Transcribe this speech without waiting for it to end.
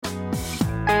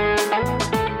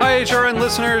HRN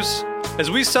listeners.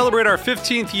 As we celebrate our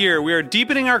 15th year, we are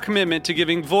deepening our commitment to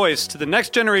giving voice to the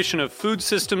next generation of food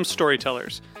systems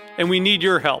storytellers, and we need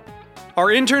your help. Our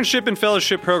internship and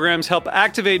fellowship programs help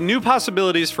activate new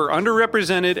possibilities for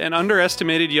underrepresented and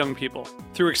underestimated young people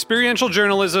through experiential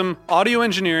journalism, audio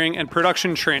engineering, and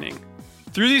production training.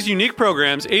 Through these unique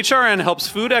programs, HRN helps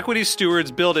food equity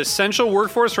stewards build essential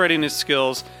workforce readiness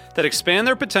skills that expand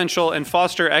their potential and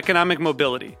foster economic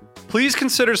mobility. Please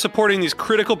consider supporting these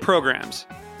critical programs.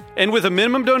 And with a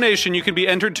minimum donation, you can be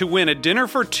entered to win a dinner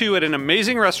for two at an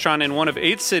amazing restaurant in one of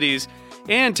 8 cities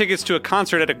and tickets to a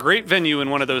concert at a great venue in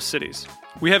one of those cities.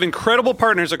 We have incredible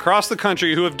partners across the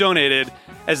country who have donated,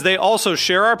 as they also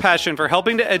share our passion for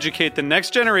helping to educate the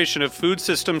next generation of food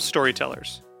systems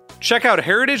storytellers. Check out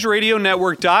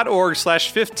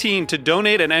heritageradionetwork.org/15 to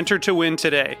donate and enter to win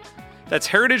today. That's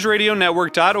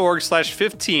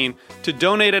heritageradionetwork.org/15 to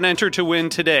donate and enter to win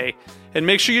today. And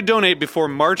make sure you donate before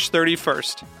March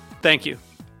 31st. Thank you.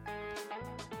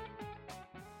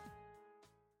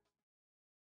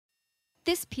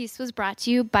 This piece was brought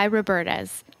to you by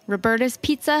Roberta's,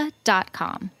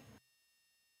 robertaspizza.com.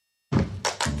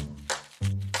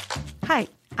 Hi,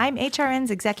 I'm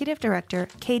HRN's Executive Director,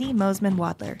 Katie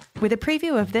Mosman-Wadler, with a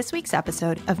preview of this week's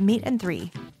episode of Meat and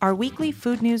Three, our weekly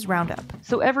food news roundup.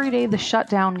 So every day the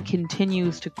shutdown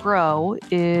continues to grow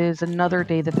is another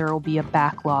day that there will be a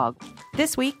backlog.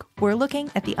 This week, we're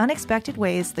looking at the unexpected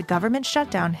ways the government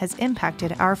shutdown has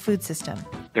impacted our food system.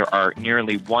 There are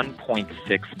nearly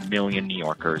 1.6 million New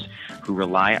Yorkers who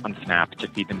rely on SNAP to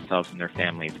feed themselves and their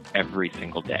families every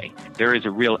single day. There is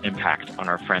a real impact on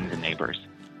our friends and neighbors.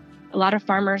 A lot of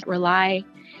farmers rely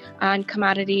on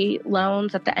commodity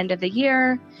loans at the end of the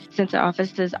year. Since the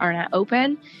offices are not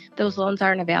open, those loans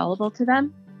aren't available to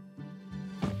them.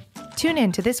 Tune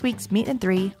in to this week's Meat and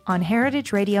Three on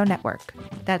Heritage Radio Network.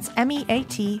 That's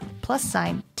MEAT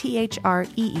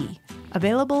 +THREE.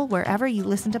 Available wherever you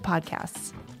listen to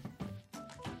podcasts.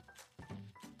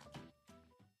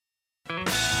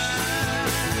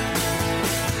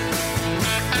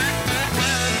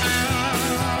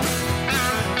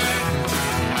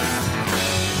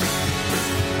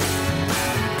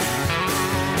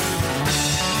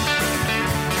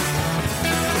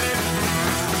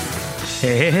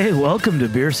 Hey, welcome to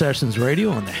Beer Sessions Radio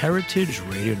on the Heritage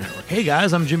Radio Network. Hey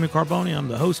guys, I'm Jimmy Carboni. I'm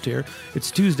the host here. It's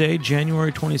Tuesday,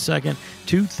 January 22nd,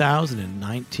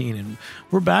 2019, and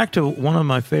we're back to one of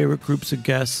my favorite groups of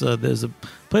guests. There's a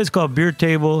place called Beer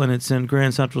Table, and it's in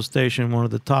Grand Central Station, one of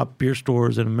the top beer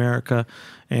stores in America,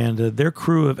 and their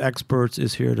crew of experts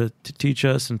is here to teach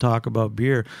us and talk about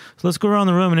beer. So let's go around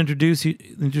the room and introduce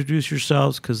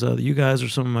yourselves, because you guys are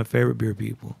some of my favorite beer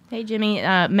people. Hey, Jimmy.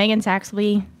 Megan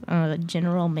Saxby,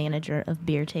 General Manager of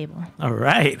Beer Table. All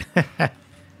right.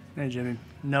 Hey, Jimmy.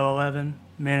 Noah Levin,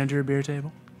 Manager of Beer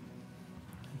Table.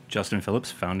 Justin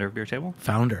Phillips, Founder of Beer Table.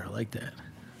 Founder, I like that.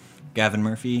 Gavin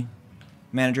Murphy,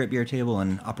 Manager at Beer Table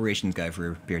and Operations Guy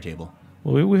for Beer Table.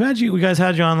 Well, we guys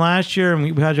had you on last year, and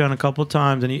we had you on a couple of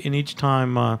times, and each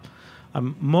time I'm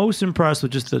most impressed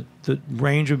with just the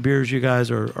range of beers you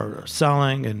guys are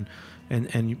selling,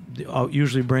 and you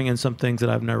usually bring in some things that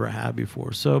I've never had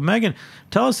before. So, Megan,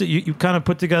 tell us that you kind of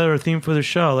put together a theme for the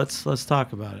show. Let's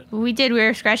talk about it. We did. We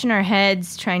were scratching our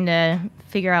heads trying to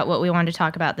figure out what we wanted to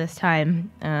talk about this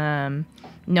time.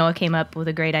 Noah came up with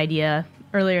a great idea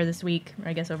earlier this week, or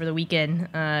I guess over the weekend,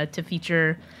 to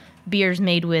feature beers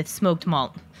made with smoked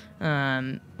malt.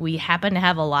 We happen to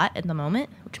have a lot at the moment,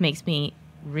 which makes me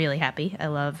really happy. I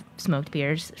love smoked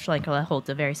beers. Schlenkerla holds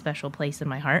a very special place in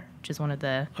my heart, which is one of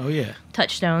the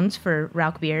touchstones for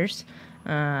Rauch beers.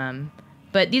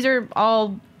 But these are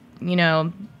all,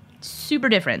 super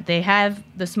different. They have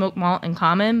the smoked malt in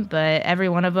common, but every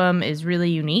one of them is really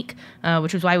unique,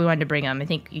 which is why we wanted to bring them. I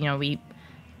think,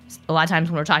 a lot of times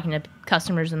when we're talking to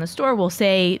customers in the store, we'll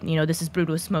say, this is brewed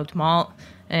with smoked malt,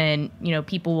 and,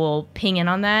 people will ping in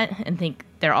on that and think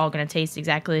they're all going to taste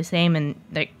exactly the same, and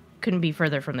that couldn't be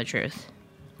further from the truth.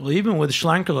 Well, even with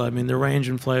Schlenkerla, I mean, the range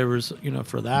in flavors,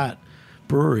 for that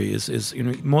brewery is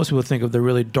most people think of the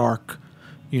really dark,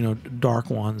 dark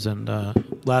ones, and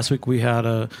last week we had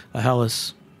a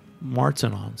Helles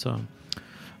Marzen on. So,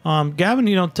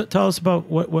 Gavin, tell us about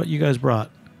what you guys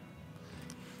brought.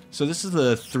 So this is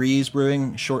the Threes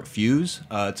Brewing Short Fuse.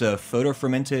 It's a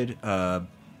photo-fermented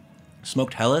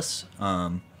smoked Helles.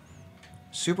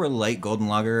 Super light golden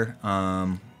lager.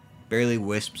 Barely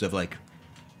wisps of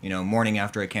morning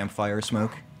after a campfire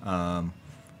smoke.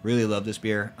 Really love this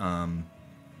beer.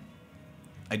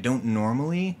 I don't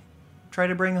normally try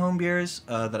to bring home beers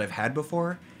that I've had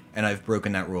before, and I've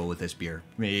broken that rule with this beer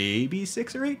maybe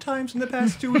 6 or 8 times in the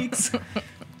past 2 weeks.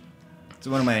 It's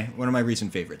one of my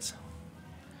recent favorites.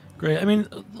 Great. I mean,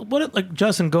 like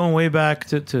Justin, going way back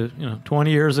to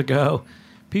 20 years ago,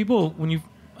 people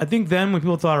I think then when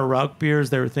people thought of Rauch beers,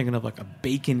 they were thinking of like a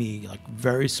bacony, like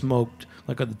very smoked,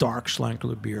 like a dark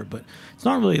Schlenkerla beer. But it's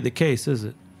not really the case, is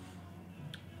it?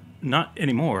 Not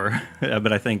anymore,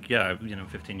 but I think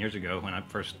 15 years ago when I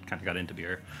first kind of got into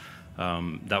beer,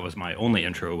 that was my only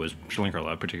intro was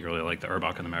Schlenkerla, particularly like the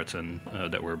Erbach and the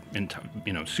Märzen that were into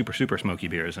super smoky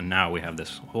beers, and now we have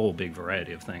this whole big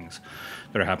variety of things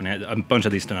that are happening. A bunch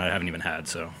of these tonight I haven't even had,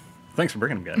 so thanks for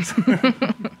bringing them, guys.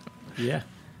 Yeah.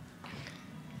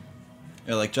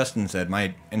 Like Justin said,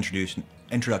 my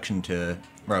introduction to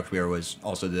Rauch beer was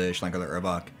also the Schlenkerla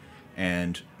Erbach,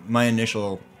 and my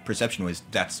initial perception was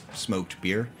that's smoked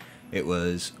beer. It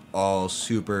was all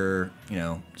super,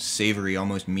 savory,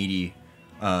 almost meaty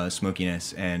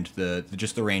smokiness, and the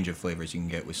range of flavors you can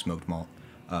get with smoked malt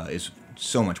is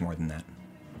so much more than that.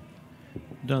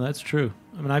 No, that's true.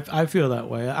 I mean, I feel that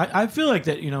way. I feel like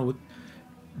that,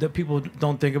 that people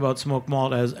don't think about smoked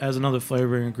malt as another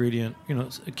flavoring ingredient,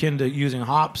 akin to using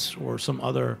hops or some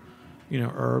other,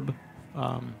 herb.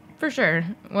 For sure.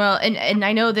 Well, and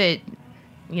I know that,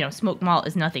 smoked malt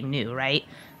is nothing new, right?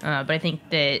 But I think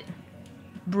that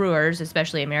brewers,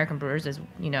 especially American brewers, as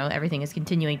everything is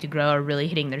continuing to grow, are really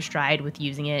hitting their stride with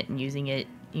using it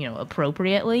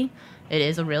appropriately. It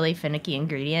is a really finicky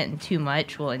ingredient, and too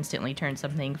much will instantly turn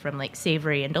something from like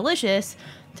savory and delicious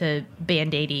to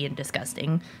band-aidy and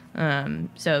disgusting.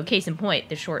 So case in point,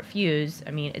 the short fuse,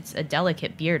 I mean, it's a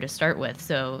delicate beer to start with,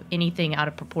 so anything out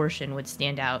of proportion would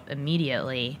stand out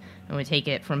immediately and would take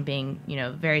it from being,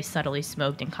 very subtly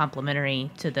smoked and complementary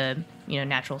to the,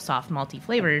 natural soft malty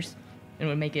flavors, and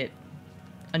would make it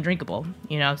undrinkable,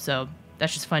 so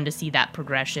that's just fun to see that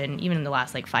progression even in the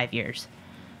last 5 years.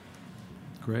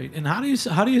 Great. And how do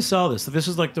you sell this? So this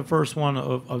is like the first one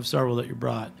of several that you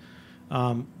brought.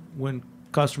 When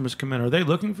customers come in, are they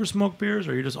looking for smoked beers,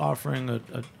 or are you just offering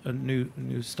a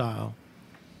new style?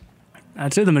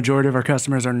 I'd say the majority of our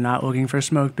customers are not looking for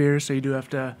smoked beers, so you do have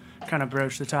to kind of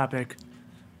broach the topic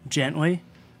gently.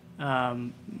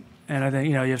 And I think,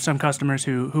 you have some customers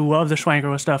who love the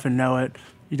Schlenkerla stuff and know it.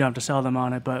 You don't have to sell them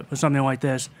on it, but with something like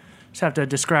this, just have to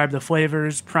describe the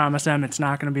flavors, promise them it's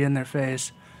not going to be in their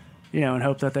face, and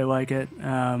hope that they like it.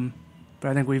 But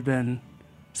I think we've been,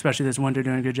 especially this winter,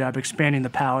 doing a good job expanding the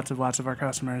palates of lots of our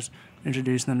customers,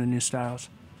 introducing them to new styles.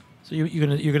 So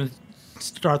you're gonna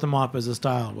start them off as a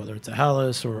style, whether it's a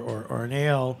Helles or an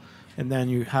ale, and then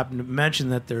you happen to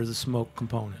mention that there's a smoke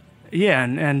component. Yeah,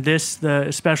 and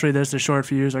especially the short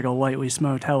fuse, like a lightly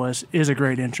smoked Helles, is a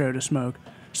great intro to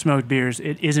smoked beers.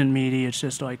 It isn't meaty; it's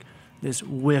just like this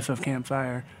whiff of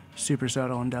campfire, super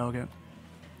subtle and delicate.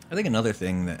 I think another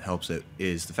thing that helps it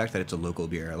is the fact that it's a local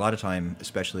beer. A lot of time,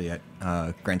 especially at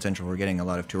Grand Central, we're getting a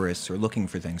lot of tourists who are looking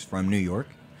for things from New York,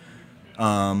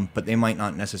 but they might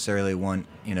not necessarily want,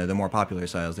 the more popular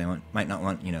styles. They might not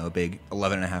want, a big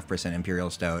 11.5% Imperial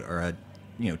Stout or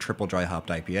a, triple dry hopped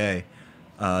IPA.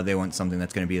 They want something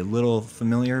that's going to be a little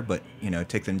familiar, but,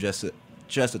 take them just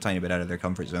a tiny bit out of their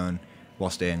comfort zone while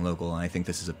staying local. And I think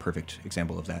this is a perfect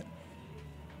example of that.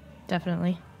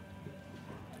 Definitely.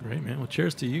 Great, man. Well,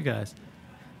 cheers to you guys.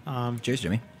 Cheers,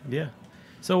 Jimmy. Yeah.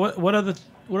 So what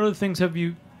other things have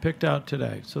you picked out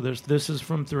today? So this is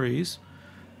from Threes.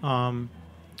 You want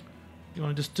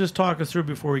to just talk us through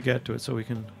before we get to it, so we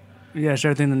can. Yeah, sure.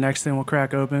 I think the next thing we'll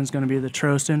crack open is going to be the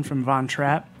Trosten from Von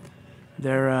Trapp.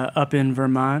 They're up in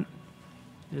Vermont.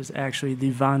 It is actually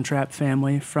the Von Trapp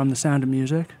family from The Sound of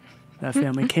Music. That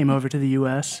family came over to the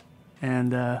U.S.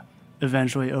 and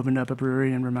eventually opened up a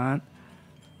brewery in Vermont,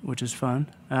 which is fun.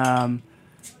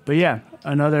 But yeah,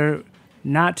 another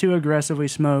not too aggressively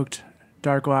smoked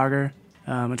dark lager.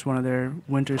 It's one of their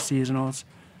winter seasonals.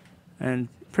 And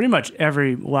pretty much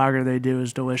every lager they do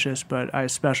is delicious, but I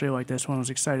especially like this one. I was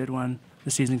excited when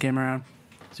the season came around.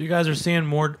 So you guys are seeing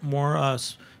more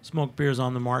smoked beers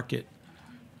on the market.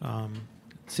 It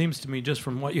seems to me, just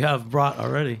from what you have brought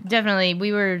already. Definitely.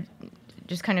 We were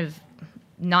just kind of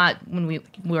not when we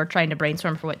were trying to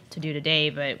brainstorm for what to do today,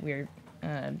 but we were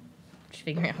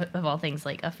figuring out, of all things,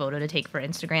 like a photo to take for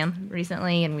Instagram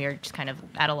recently, and we were just kind of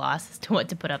at a loss as to what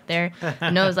to put up there.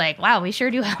 And I was like, wow, we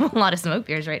sure do have a lot of smoke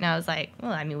beers right now. I was like,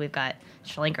 well, I mean, we've got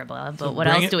Schlenkerla, but what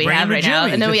else do we have right now?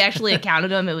 And then we actually counted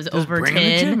them. It was over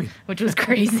 10, which was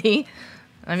crazy.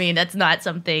 I mean, that's not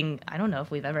something, I don't know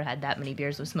if we've ever had that many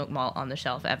beers with smoked malt on the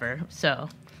shelf ever. So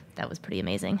that was pretty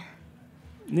amazing.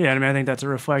 Yeah, I mean, I think that's a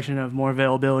reflection of more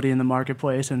availability in the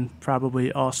marketplace and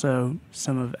probably also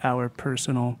some of our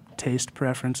personal taste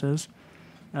preferences.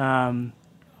 But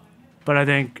I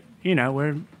think,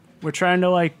 we're trying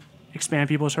to expand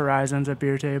people's horizons at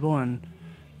beer table, and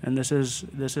this is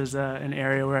an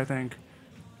area where I think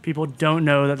people don't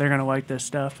know that they're going to like this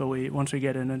stuff, but once we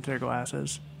get it into their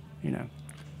glasses,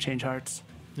 change hearts.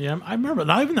 Yeah, I remember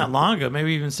not even that long ago,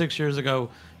 maybe even 6 years ago,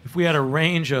 if we had a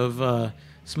range of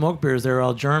smoke beers, they were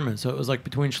all German. So it was like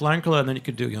between Schlenkerla, and then you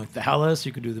could do the Helles,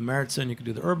 you could do the Märzen, you could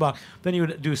do the Urbach. Then you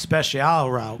would do Special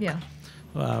Rauch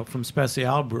from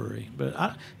Special Brewery.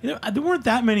 But there weren't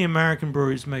that many American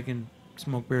breweries making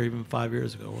smoke beer even 5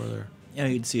 years ago, were there?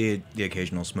 You'd see the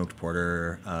occasional smoked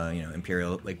porter,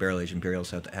 imperial, like barrel-aged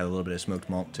imperials have a little bit of smoked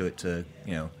malt to it to,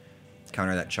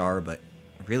 counter that char. But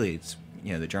really, it's,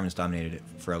 the Germans dominated it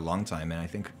for a long time. And I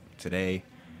think today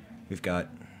we've got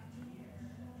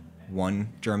one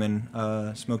German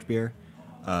smoked beer,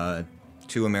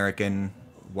 2 American,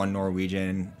 1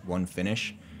 Norwegian, 1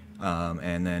 Finnish,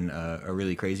 and then a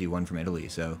really crazy one from Italy.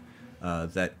 So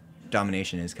that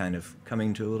domination is kind of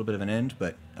coming to a little bit of an end,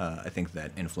 but I think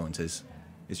that influence is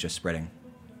just spreading.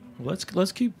 Well,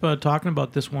 let's keep talking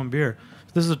about this one beer.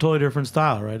 This is a totally different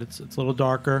style, right? It's a little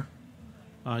darker.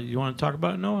 You want to talk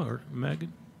about it, Noah or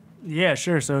Megan? Yeah,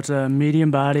 sure. So it's a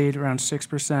medium-bodied, around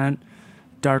 6%,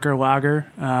 darker lager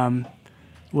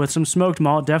with some smoked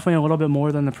malt. Definitely a little bit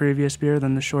more than the previous beer,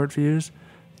 than the short fuse,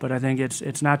 but I think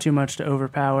it's not too much to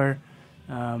overpower.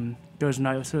 Goes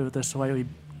nicely with a slightly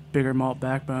bigger malt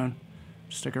backbone.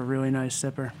 Just like a really nice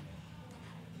sipper.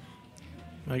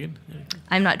 Megan?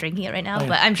 I'm not drinking it right now,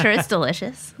 but I'm sure it's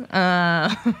delicious.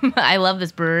 I love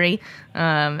this brewery.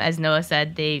 As Noah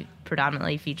said, they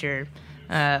predominantly feature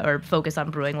or focus on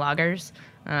brewing lagers,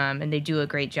 and they do a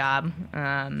great job.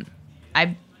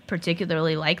 I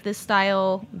particularly like this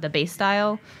style, the base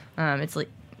style. It's like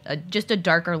just a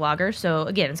darker lager. So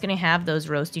again, it's going to have those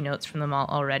roasty notes from the malt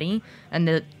already, and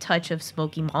the touch of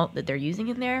smoky malt that they're using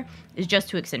in there is just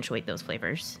to accentuate those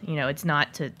flavors. It's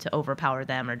not to overpower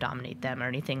them or dominate them or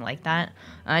anything like that.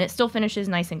 And it still finishes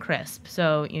nice and crisp.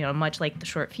 So, much like the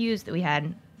short fuse that we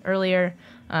had earlier,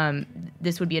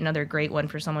 this would be another great one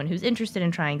for someone who's interested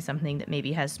in trying something that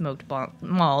maybe has smoked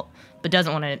malt, but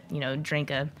doesn't want to,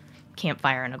 drink a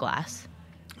campfire in a glass.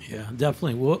 Yeah,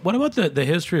 definitely. What about the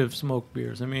history of smoked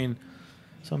beers? I mean,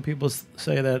 some people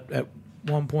say that at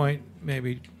one point,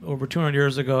 maybe over 200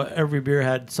 years ago, every beer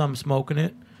had some smoke in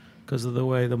it because of the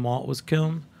way the malt was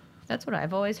kilned. That's what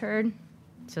I've always heard.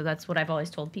 So that's what I've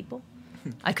always told people.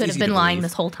 I could have been lying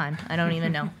this whole time. I don't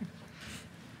even know.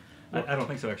 I don't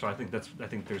think so, actually. I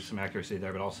think there's some accuracy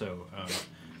there, but also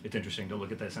it's interesting to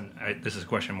look at this. And this is a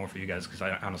question more for you guys because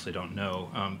I honestly don't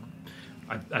know.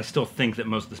 I still think that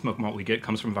most of the smoked malt we get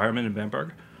comes from Weyermann in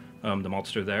Bamberg, the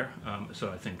maltster there. So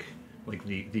I think like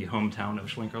the hometown of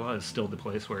Schlenkerla is still the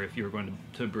place where if you're going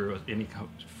to brew any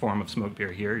form of smoked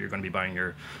beer here, you're going to be buying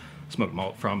your smoked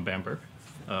malt from Bamberg.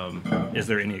 Is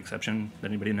there any exception that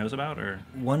anybody knows about? Or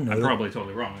I'm probably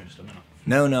totally wrong. I just don't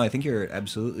know. No, I think you're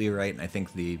absolutely right. And I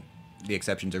think the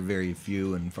exceptions are very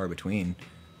few and far between.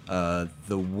 The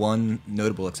one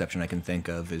notable exception I can think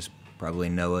of is probably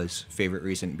Noah's favorite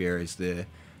recent beer is the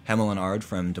Hemel and Ard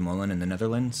from De Molen in the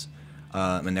Netherlands.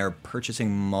 And they're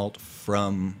purchasing malt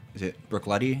from, is it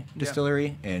Brookladdy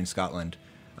Distillery in Scotland.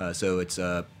 So it's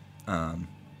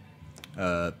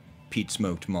peat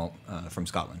smoked malt from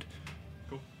Scotland.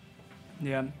 Cool.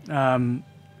 Yeah. And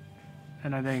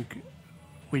I think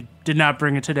we did not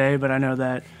bring it today, but I know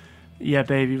that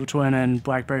Jeppe, Evil Twin, and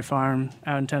Blackberry Farm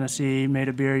out in Tennessee made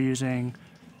a beer using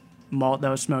malt that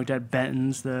was smoked at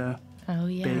Benton's, the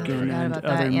bacon and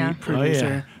other meat producer. Oh,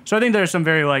 yeah. So I think there's some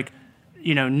very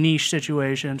niche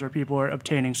situations where people are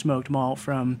obtaining smoked malt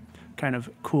from kind of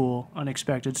cool,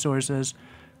 unexpected sources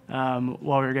while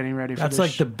we were getting ready for this. That's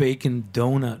like the bacon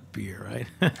donut beer, right?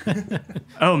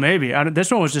 Oh, maybe. This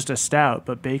one was just a stout,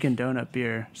 but bacon donut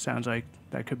beer sounds like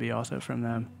that could be also from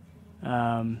them.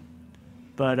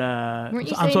 But weren't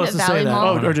you I'm saying supposed to that say Valley that.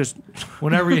 Malt? or just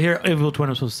Whenever you hear Evil Twin,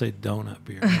 I'm supposed to say donut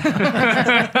beer.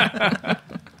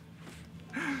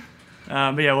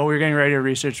 But yeah, while we were getting ready to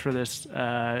research for this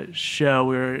show,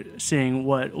 we were seeing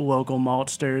what local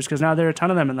maltsters, because now there are a ton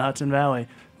of them in the Hudson Valley,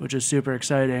 which is super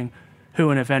exciting, who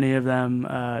and if any of them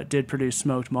did produce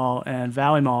smoked malt. And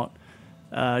Valley Malt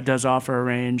does offer a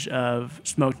range of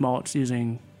smoked malts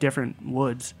using different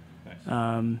woods,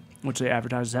 which they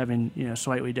advertise as having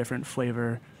slightly different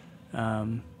flavor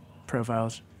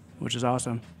profiles, which is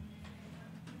awesome.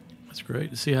 That's great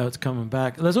to see how it's coming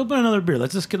back. Let's open another beer.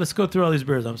 Let's go through all these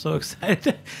beers. I'm so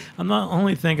excited. I'm not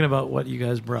only thinking about what you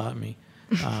guys brought me,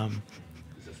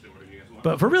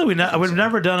 but for real, we've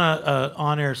never done a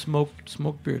on-air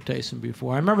smoked beer tasting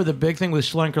before. I remember the big thing with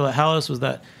Schlenkerla Helles was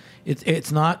that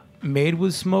it's not made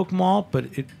with smoked malt, but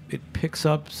it picks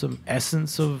up some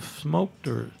essence of smoked,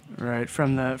 or Right,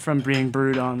 from being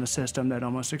brewed on the system that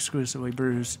almost exclusively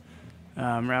brews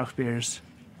Rauch beers.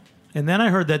 And then I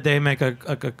heard that they make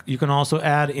you can also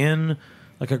add in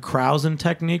like a Krausen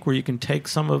technique where you can take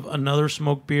some of another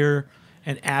smoked beer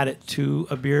and add it to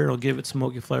a beer. It'll give it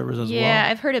smoky flavors as well. Yeah,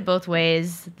 I've heard it both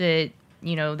ways. The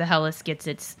Helles gets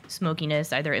its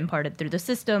smokiness either imparted through the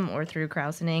system or through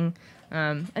Krausening.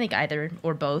 I think either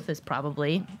or both is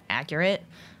probably accurate.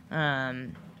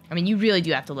 You really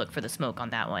do have to look for the smoke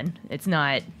on that one. It's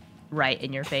not right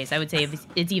in your face. I would say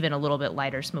it's even a little bit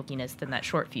lighter smokiness than that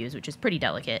short fuse, which is pretty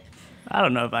delicate. I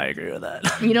don't know if I agree with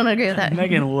that. You don't agree with that?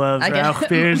 Megan loves Rauch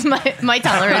beers. My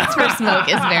tolerance for smoke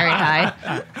is very high.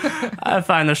 I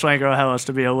find the Schlenkerla Helles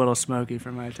to be a little smoky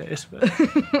for my taste, but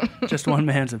just one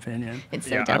man's opinion. It's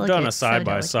so yeah, delicate. I've done a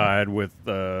side-by-side with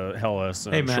Helles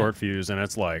and Matt. short fuse, and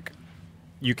it's like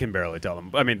you can barely tell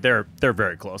them. I mean, they're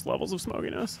very close levels of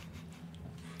smokiness.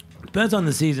 Depends on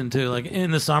the season too. Like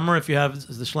in the summer, if you have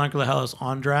the Schlenkerla Helles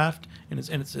on draft and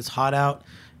it's hot out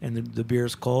and the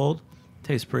beer's cold, it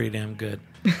tastes pretty damn good.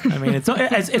 I mean, it's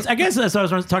I guess that's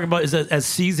what I was talking about is as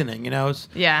seasoning.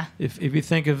 Yeah. If you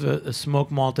think of a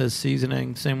smoked malt as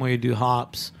seasoning, same way you do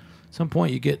hops, at some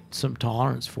point you get some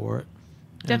tolerance for it.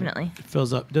 Definitely. It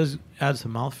fills up, does add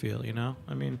some mouthfeel.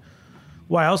 I mean,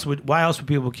 why else would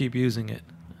people keep using it?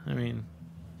 I mean,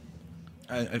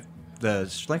 the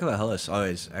Schlenkerla Helles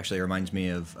always actually reminds me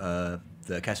of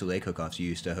the cassoulet cook-offs you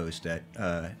used to host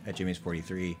at Jimmy's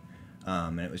 43,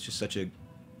 and it was just such a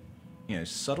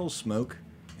subtle smoke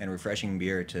and refreshing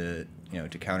beer to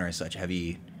counter such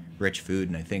heavy, rich food.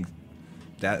 And I think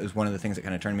that was one of the things that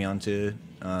kind of turned me on to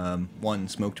one,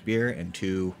 smoked beer, and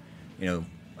two,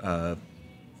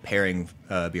 pairing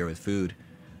beer with food,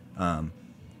 and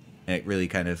it really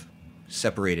kind of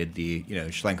separated the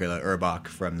Schlenkerla Urbach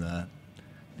from the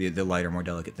lighter, more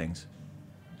delicate things.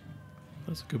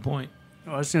 that's a good point.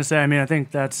 I was going to say, I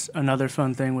think that's another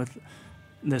fun thing with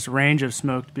this range of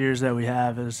smoked beers that we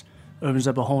have is opens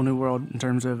up a whole new world in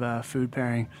terms of food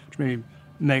pairing, which maybe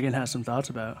Megan has some thoughts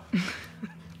about.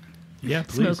 Yeah,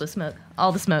 please. Smoke with smoke.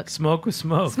 All the smoke. Smoke with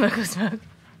smoke. Smoke with smoke.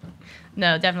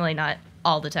 No, definitely not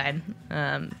all the time.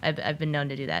 I've been known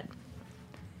to do that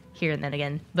here and then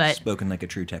again. But Spoken like a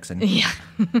true Texan. Yeah.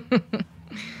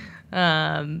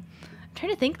 I'm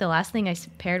trying to think the last thing I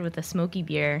paired with a smoky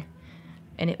beer,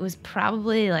 and it was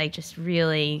probably like just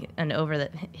really an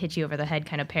hit you over the head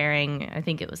kind of pairing. I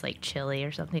think it was like chili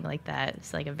or something like that.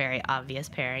 It's like a very obvious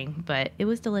pairing, but it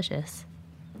was delicious.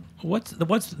 What's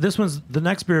this one's the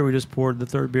next beer we just poured, the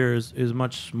third beer is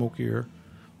much smokier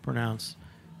pronounced.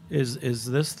 Is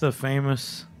this the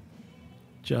famous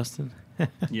Justin?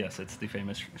 Yes, it's the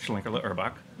famous Schlenkerla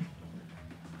Urbach.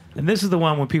 And this is the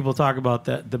one when people talk about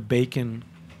the bacon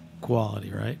quality,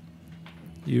 right?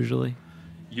 Usually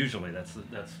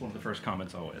That's one of the first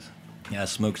comments always. Yeah,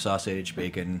 smoked sausage,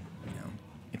 bacon.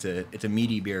 It's a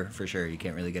meaty beer for sure. You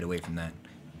can't really get away from that.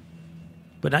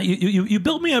 But now you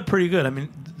built me up pretty good. I mean,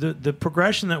 the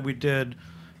progression that we did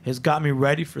has got me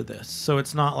ready for this. So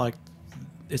it's not like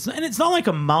it's not like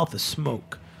a mouth of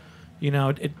smoke.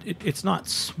 It's not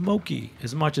smoky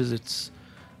as much as it's.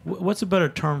 What's a better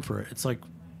term for it? It's like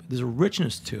there's a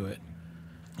richness to it.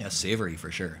 Yeah, savory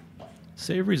for sure.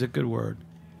 Savory is a good word.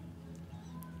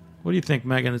 What do you think,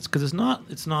 Megan? It's because it's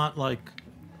not like.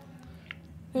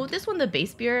 Well, this one, the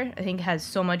base beer, I think has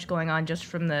so much going on just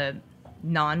from the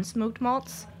non-smoked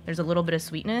malts. There's a little bit of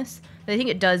sweetness. But I think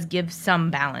it does give some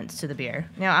balance to the beer.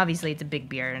 Now, obviously, it's a big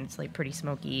beer and it's like pretty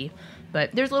smoky,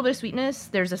 but there's a little bit of sweetness.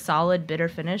 There's a solid bitter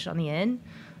finish on the end.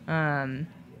 So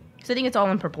I think it's all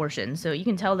in proportion. So you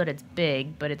can tell that it's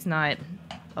big, but it's not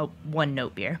a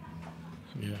one-note beer.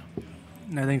 Yeah.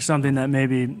 And I think something that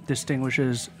maybe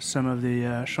distinguishes some of the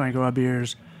Schlenkerla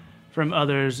beers from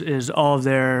others is all of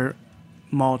their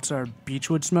malts are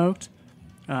beechwood smoked,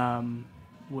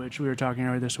 which we were talking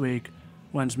earlier this week.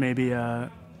 One's maybe a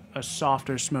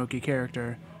softer smoky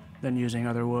character than using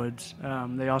other woods.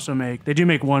 They do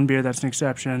make one beer that's an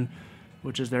exception,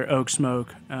 which is their oak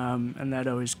smoke, and that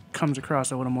always comes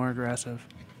across a little more aggressive.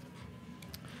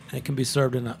 And it can be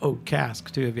served in an oak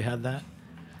cask too. Have you had that?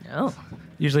 No.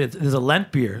 Usually there's a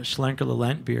Lent beer, Schlenkerla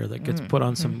Lent beer that gets put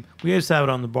on some. We used to have it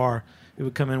on the bar. It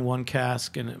would come in one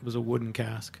cask, and it was a wooden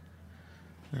cask.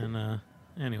 And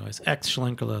anyways,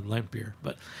 ex-Schlenkerla Lent beer.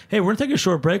 But hey, we're going to take a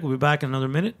short break. We'll be back in another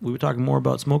minute. We'll be talking more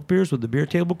about smoked beers with the Beer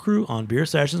Table crew on Beer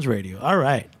Sessions Radio. All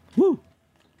right. Woo!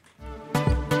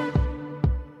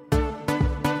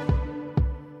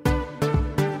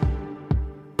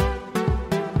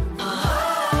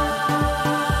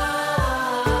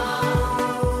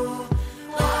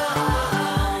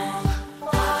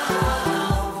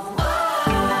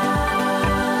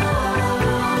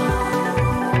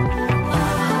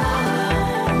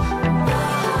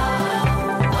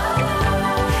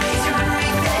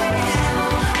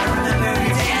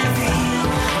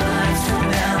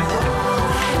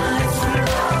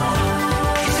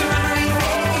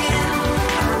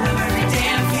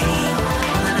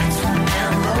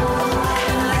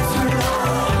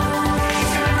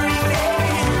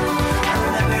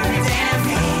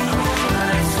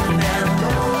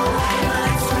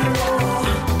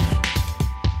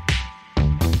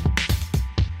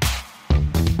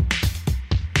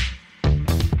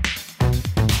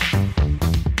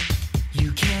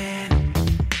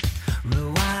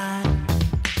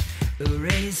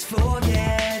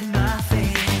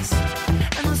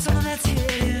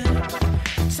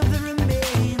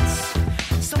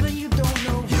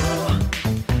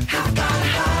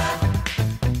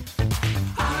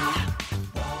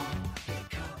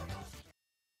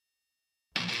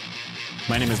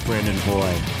 name is Brandon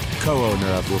Boy, co-owner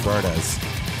of Roberta's,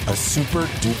 a super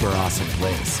duper awesome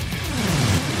place.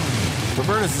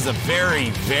 Roberta's is a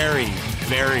very, very,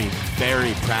 very,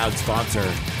 very proud sponsor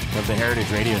of the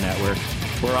Heritage Radio Network.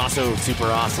 We're also super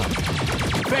awesome.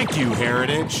 Thank you,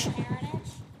 Heritage.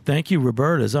 Thank you,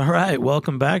 Roberta's. All right,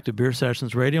 welcome back to Beer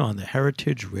Sessions Radio on the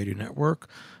Heritage Radio Network.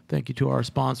 Thank you to our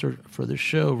sponsor for the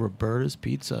show, Roberta's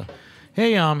Pizza.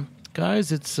 Hey,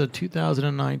 guys, it's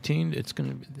 2019. It's going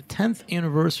to be the 10th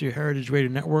anniversary of Heritage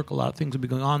Radio Network. A lot of things will be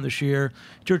going on this year.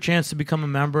 It's your chance to become a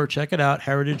member. Check it out,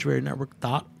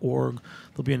 heritageradionetwork.org.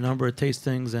 There'll be a number of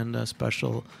tastings and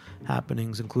special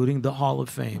happenings, including the Hall of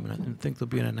Fame. And I think there'll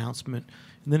be an announcement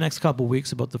in the next couple of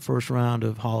weeks about the first round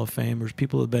of Hall of Famers.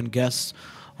 People who have been guests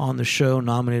on the show,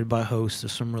 nominated by hosts.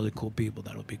 There's some really cool people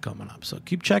that'll be coming up. So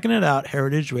keep checking it out,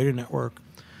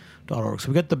 heritageradionetwork.org. So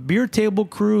we got the Beer Table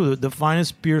Crew, the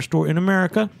finest beer store in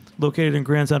America, located in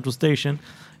Grand Central Station,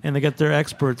 and they got their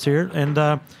experts here.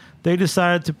 And they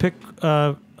decided to pick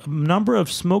a number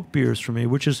of smoked beers for me,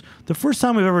 which is the first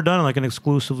time we've ever done like an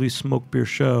exclusively smoked beer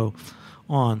show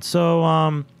on.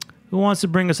 So who wants to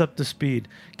bring us up to speed?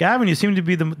 Gavin, you seem to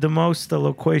be the most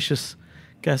loquacious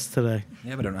guest today.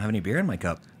 Yeah, but I don't have any beer in my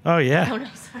cup. Oh yeah, Oh, no,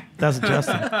 sorry. that's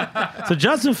Justin. So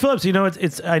Justin Phillips, you know,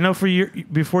 it's I know for you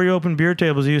before you opened Beer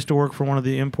Tables, you used to work for one of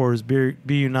the importers, Be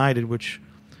United, which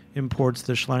imports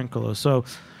the Schlenkerla. So,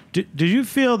 did you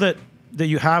feel that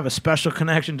you have a special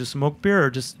connection to smoked beer,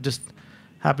 or just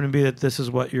happen to be that this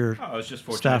is what your I was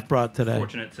just staff brought today?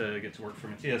 Fortunate to get to work for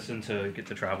Matthias and to get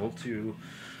to travel to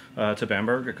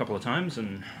Bamberg a couple of times,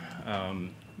 and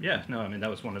that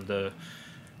was one of the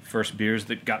first beers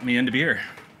that got me into beer.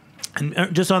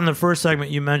 And just on the first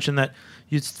segment, you mentioned that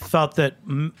you felt that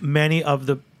many of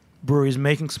the breweries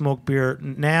making smoked beer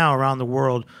now around the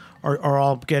world are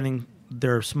all getting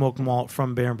their smoked malt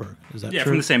from Bamberg. Is that true? Yeah,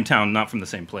 from the same town, not from the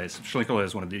same place.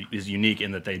 Schlenkerla is unique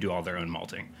in that they do all their own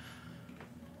malting.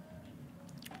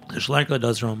 The Schlenkerla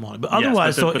does their own malt, but Yes,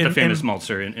 otherwise, but the famous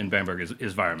maltster in Bamberg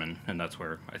is Weirmann, and that's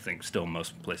where I think still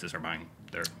most places are buying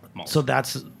their malts. So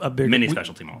that's a bigger mini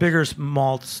specialty malt, bigger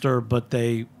maltster, but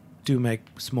they do make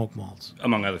smoked malts,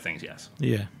 among other things. Yes.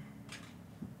 Yeah.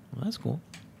 Well, that's cool.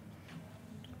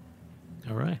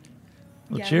 All right.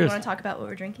 Well, Yeah, cheers. you want to talk about what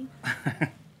we're drinking?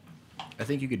 I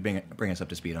think you could bring us up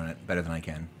to speed on it better than I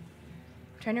can. I'm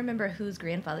trying to remember whose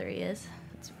grandfather he is.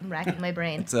 It's racking my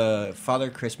brain. It's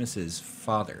Father Christmas's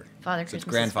father. Father So Christmas.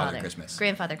 it's Grandfather Christmas.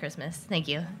 Grandfather Christmas. Thank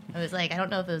you. I was like, I don't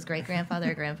know if it was great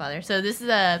grandfather or grandfather. So this is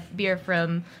a beer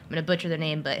from, I'm going to butcher the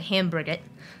name, but Hamburget.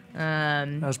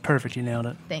 That was perfect. You nailed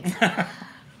it. Thanks.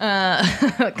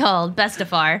 Called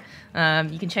Bestafar.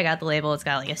 You can check out the label. It's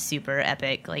got like a super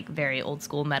epic, like very old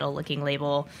school metal looking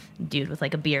label. Dude with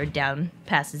like a beard down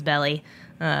past his belly,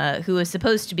 who is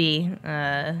supposed to be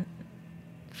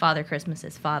Father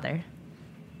Christmas's father.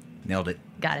 Nailed it.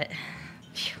 Got it.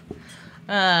 Phew.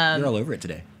 You're all over it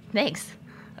today. Thanks.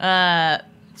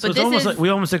 So it's almost like we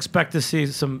almost expect to see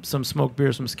some smoked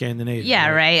beers from Scandinavia. Yeah,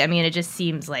 right. I mean, it just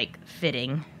seems like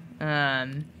fitting.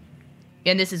 And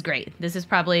this is great. This is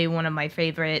probably one of my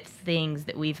favorite things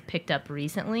that we've picked up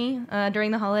recently during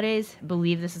the holidays. I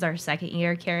believe this is our second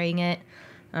year carrying it.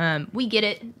 We get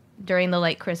it during the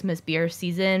like Christmas beer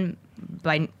season.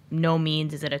 By no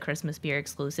means is it a Christmas beer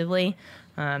exclusively.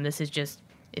 This is just,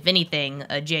 if anything,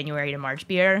 a January to March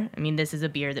beer. I mean, this is a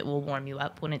beer that will warm you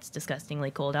up when it's disgustingly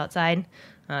cold outside.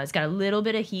 It's got a little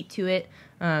bit of heat to it.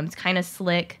 It's kind of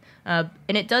slick. And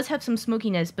it does have some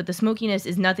smokiness, but the smokiness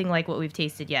is nothing like what we've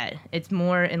tasted yet. It's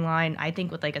more in line, I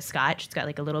think, with like a Scotch. It's got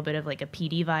like a little bit of like a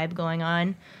peaty vibe going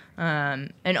on.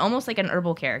 And almost like an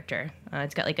herbal character.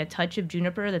 It's got like a touch of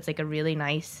juniper that's like a really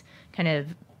nice kind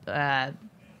of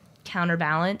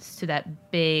counterbalance to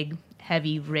that big,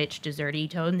 heavy, rich, desserty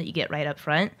tone that you get right up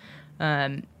front.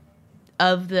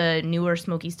 Of the newer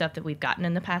smoky stuff that we've gotten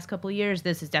in the past couple of years,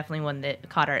 this is definitely one that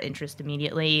caught our interest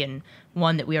immediately, and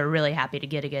one that we are really happy to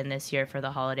get again this year for the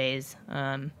holidays.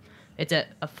 It's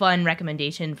a fun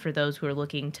recommendation for those who are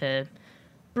looking to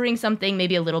bring something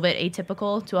maybe a little bit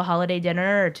atypical to a holiday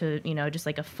dinner, or to, you know, just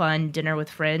like a fun dinner with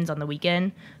friends on the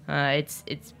weekend. It's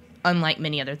unlike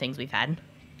many other things we've had.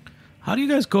 How do you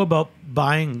guys go about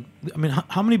buying? I mean,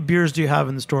 how many beers do you have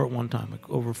in the store at one time? Like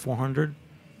over 400?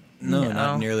 No,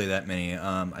 not nearly that many.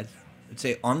 I'd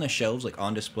say on the shelves, like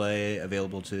on display,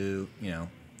 available to,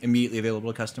 immediately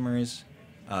available to customers.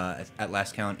 At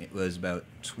last count, it was about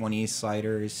 20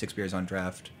 ciders, 6 beers on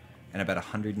draft, and about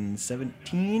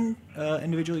 117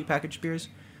 individually packaged beers.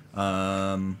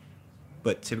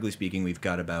 But typically speaking, we've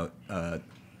got about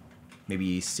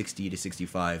maybe 60 to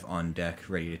 65 on deck,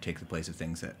 ready to take the place of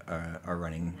things that are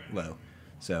running low.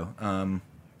 So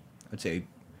I'd say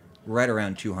right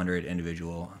around 200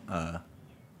 individual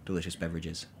delicious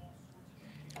beverages.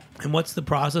 And what's the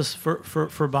process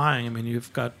for buying? I mean,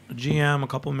 you've got a GM, a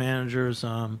couple managers.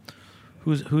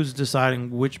 Who's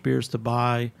deciding which beers to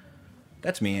buy?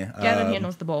 That's me. Gavin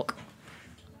handles the bulk.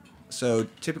 So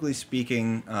typically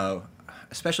speaking,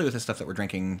 especially with the stuff that we're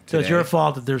drinking today. So it's your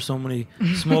fault that there's so many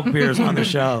smoked beers on the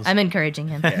shelves. I'm encouraging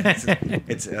him. Yeah,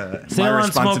 it's my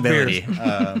responsibility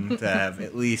to have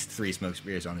at least 3 smoked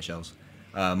beers on the shelves,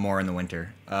 more in the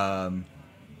winter. I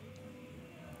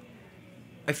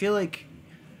feel like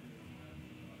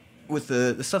with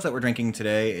the stuff that we're drinking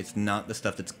today, it's not the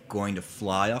stuff that's going to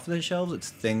fly off of the shelves. It's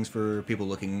things for people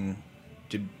looking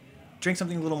to drink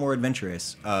something a little more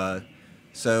adventurous.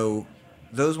 So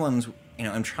those ones,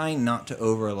 I'm trying not to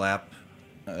overlap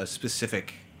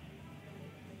specific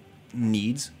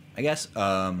needs, I guess.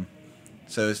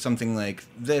 So something like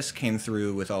this came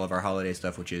through with all of our holiday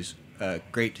stuff, which is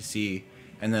great to see.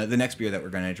 And the next beer that we're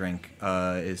going to drink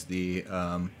is the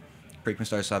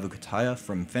Breakmaster Savukataya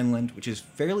from Finland, which is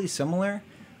fairly similar,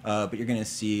 but you're going to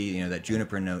see that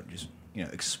juniper note just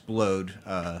explode,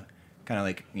 kind of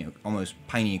like almost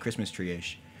piney Christmas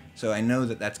tree-ish. So I know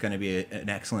that that's going to be an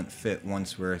excellent fit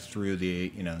once we're through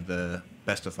the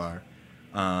best of our.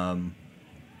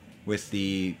 With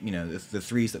the the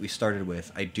threes that we started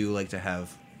with, I do like to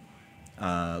have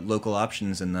local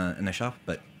options in the shop,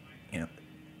 but I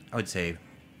would say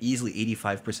easily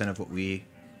 85% of what we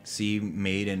see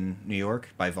made in New York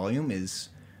by volume is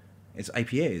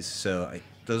IPAs. So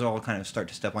those all kind of start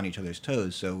to step on each other's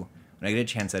toes. So when I get a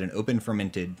chance at an open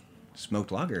fermented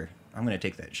smoked lager, I'm going to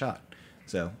take that shot.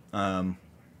 So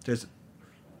there's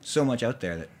so much out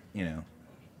there that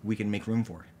we can make room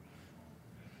for.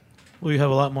 Well, you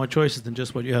have a lot more choices than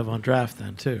just what you have on draft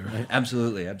then too, right?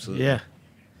 Absolutely. Yeah.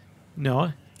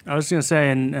 Noah? I was going to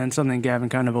say, and something Gavin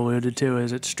kind of alluded to,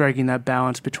 is it's striking that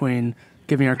balance between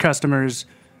giving our customers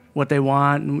what they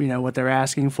want and, what they're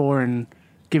asking for, and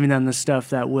giving them the stuff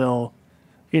that will,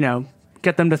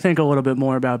 get them to think a little bit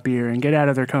more about beer and get out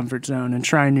of their comfort zone and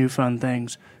try new fun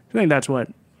things. I think that's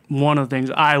one of the things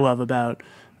I love about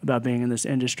being in this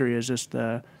industry is just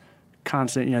the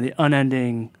constant, the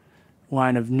unending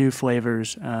line of new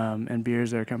flavors and beers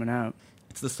that are coming out.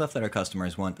 It's the stuff that our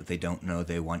customers want that they don't know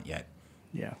they want yet.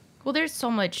 Yeah. Well, there's so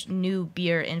much new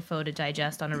beer info to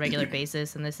digest on a regular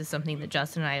basis, and this is something that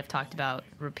Justin and I have talked about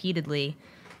repeatedly,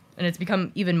 and it's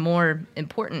become even more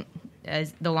important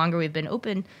as the longer we've been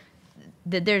open,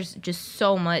 that there's just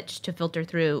so much to filter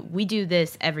through. We do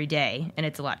this every day, and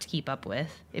it's a lot to keep up with.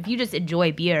 If you just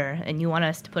enjoy beer and you want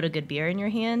us to put a good beer in your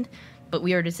hand, but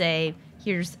we were to say,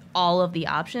 here's all of the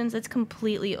options, it's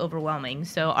completely overwhelming.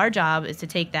 So our job is to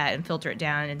take that and filter it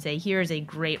down and say, here's a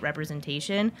great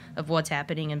representation of what's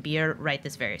happening in beer right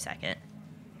this very second.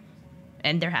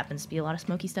 And there happens to be a lot of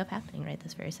smoky stuff happening right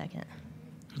this very second.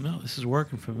 No, this is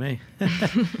working for me.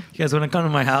 You guys want to come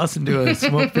to my house and do a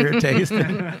smoked beer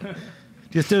tasting?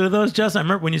 Just do those, Justin. I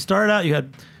remember when you started out, it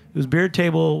was Beer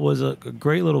Table was a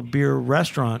great little beer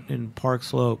restaurant in Park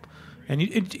Slope, and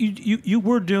you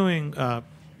were doing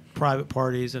private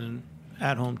parties and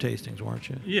at-home tastings, weren't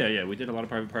you? Yeah. We did a lot of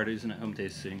private parties and at-home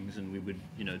tastings, and we would,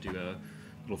 do a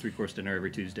little 3-course dinner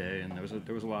every Tuesday, and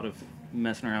there was a lot of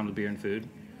messing around with beer and food,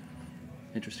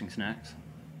 interesting snacks.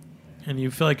 And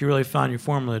you feel like you really found your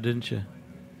formula, didn't you?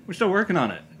 We're still working on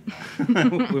it.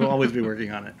 We'll always be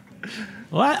working on it.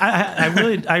 Well,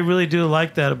 I really do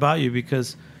like that about you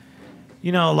because,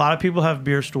 a lot of people have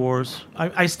beer stores.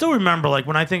 I still remember, like,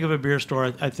 when I think of a beer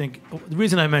store, I think the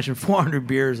reason I mentioned 400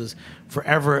 beers is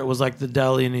forever it was like the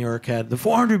deli in New York had the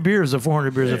 400 beers, the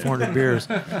 400 beers, the 400 beers.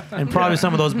 And probably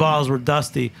some of those bottles were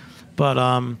dusty. But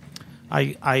I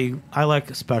like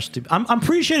a specialty. I'm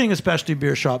appreciating a specialty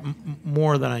beer shop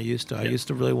more than I used to. I used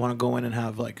to really want to go in and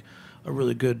have, like, a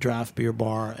really good draft beer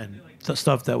bar and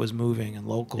stuff that was moving and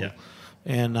local. Yeah.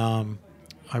 And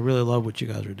I really love what you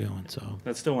guys are doing. So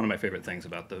that's still one of my favorite things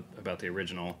about the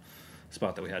original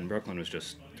spot that we had in Brooklyn was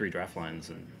just 3 draft lines,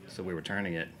 and so we were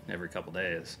turning it every couple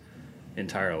days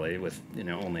entirely with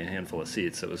only a handful of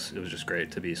seats. It was just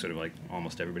great to be sort of like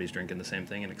almost everybody's drinking the same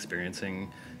thing and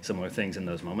experiencing similar things in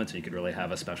those moments, and you could really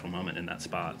have a special moment in that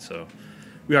spot. So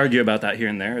we argue about that here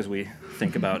and there as we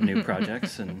think about new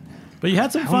projects. But you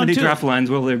had some fun too. How many draft lines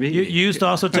will there be? You used to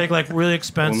also take like really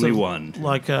expensive, only one,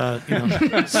 like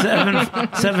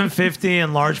 $7.50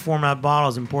 and large format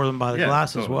bottles and pour them by the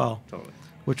glass as well. Totally.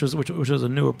 Which was a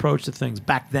new approach to things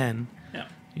back then.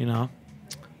 Yeah.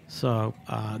 So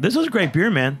this was a great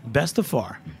beer, man. Best of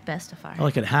far. Best of far. I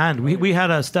like it. Hand. We had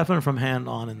a Stefan from Hand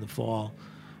on in the fall.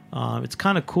 It's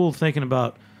kind of cool thinking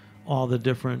about all the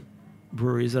different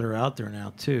breweries that are out there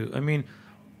now too. I mean,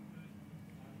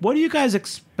 What do you guys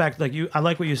expect? Like I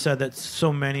like what you said that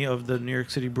so many of the New York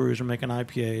City breweries are making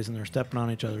IPAs and they're stepping on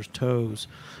each other's toes.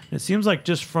 And it seems like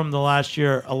just from the last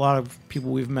year, a lot of people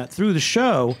we've met through the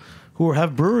show who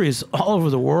have breweries all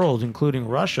over the world, including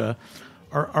Russia,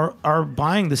 are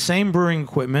buying the same brewing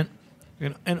equipment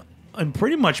and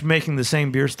pretty much making the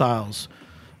same beer styles.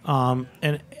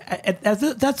 And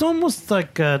that's almost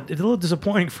like it's a little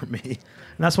disappointing for me.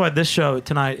 And that's why this show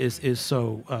tonight is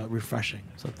so refreshing.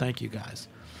 So thank you guys.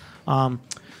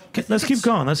 Let's keep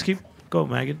going. Let's keep going,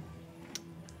 Megan.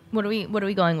 What are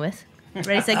we going with?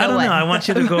 Ready, say, go. I don't know. I want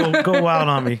you to go wild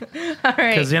on me. All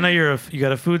right. Because you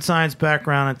got a food science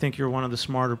background. I think you're one of the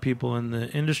smarter people in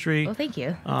the industry. Well, thank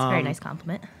you. That's a very nice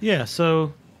compliment. Yeah.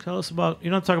 So tell us about.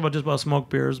 You don't talk about just about smoked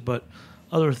beers, but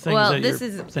other things that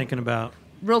you're thinking about.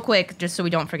 Real quick, just so we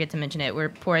don't forget to mention it, we're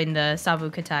pouring the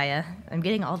Savukataya. I'm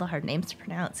getting all the hard names to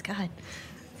pronounce. God.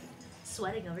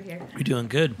 Sweating over here. You're doing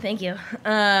good. Thank you.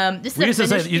 This we is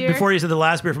used to say before you said the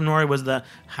last beer from Norway was the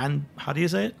hand. How do you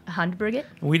say it? Handbrygget.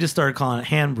 We just started calling it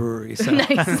hand brewery. So.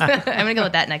 Nice. I'm gonna go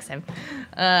with that next time.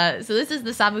 So this is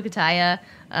the Savukataya.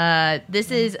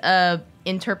 This is a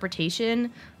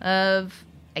interpretation of,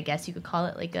 I guess you could call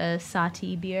it like a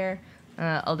sati beer.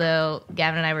 Although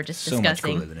Gavin and I were just discussing. So much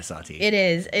cooler than a sati. It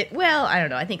is. Well, I don't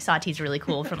know. I think sati's really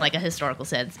cool from like a historical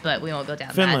sense, but we won't go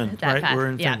down Finland, that right? path. We're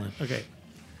in Finland. Okay.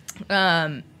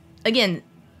 Again,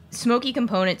 smoky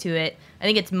component to it. I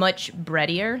think it's much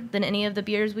breadier than any of the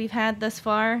beers we've had thus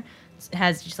far. It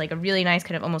has just like a really nice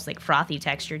kind of almost like frothy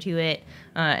texture to it.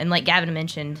 And like Gavin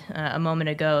mentioned a moment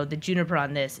ago, the juniper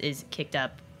on this is kicked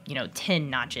up,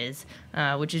 10 notches,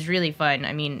 which is really fun.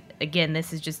 I mean, again,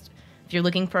 this is just, if you're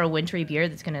looking for a wintry beer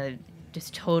that's going to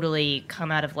just totally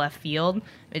come out of left field,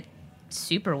 it's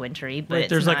super wintry, but right,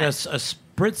 there's not. Like a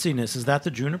spritziness. Is that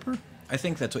the juniper? I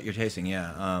think that's what you're tasting,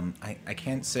 yeah. I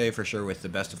can't say for sure with the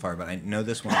best of far, but I know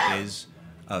this one is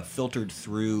filtered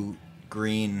through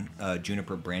green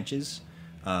juniper branches,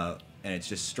 and it's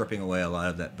just stripping away a lot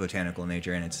of that botanical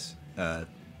nature, and it's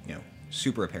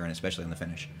super apparent, especially in the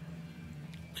finish.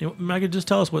 Megan, just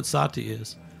tell us what sati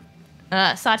is.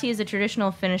 Sati is a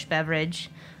traditional Finnish beverage.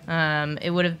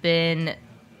 It would have been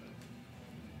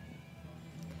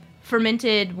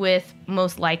fermented with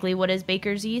most likely what is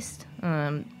baker's yeast.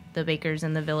 The bakers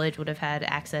in the village would have had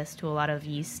access to a lot of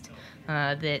yeast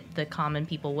that the common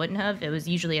people wouldn't have. It was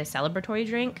usually a celebratory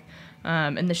drink,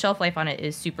 and the shelf life on it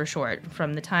is super short.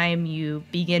 From the time you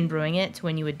begin brewing it to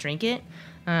when you would drink it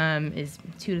is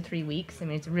 2 to 3 weeks. I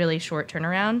mean, it's a really short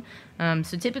turnaround.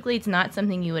 So typically it's not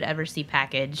something you would ever see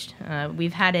packaged.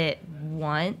 We've had it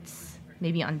once,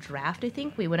 maybe on draft, I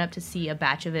think. We went up to see a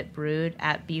batch of it brewed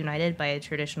at Be United by a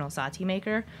traditional sati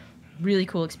maker. Really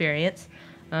cool experience.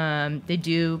 They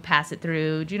do pass it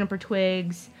through juniper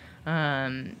twigs.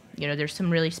 There's some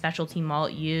really specialty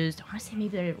malt used. I want to say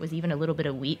maybe there was even a little bit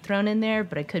of wheat thrown in there,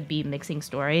 but I could be mixing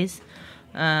stories.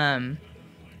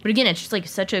 But again, it's just like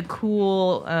such a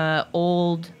cool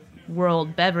old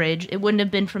world beverage. It wouldn't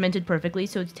have been fermented perfectly,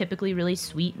 so it's typically really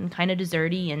sweet and kind of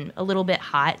desserty and a little bit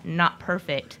hot, not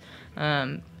perfect.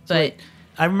 But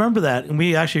I remember that, and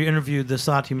we actually interviewed the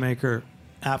sati maker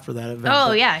after that event.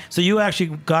 Oh, yeah. So you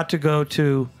actually got to go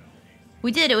to...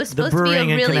 We did. It was supposed to be a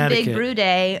really big brew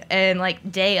day, and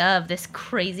like day of, this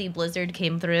crazy blizzard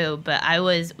came through, but I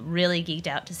was really geeked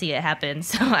out to see it happen,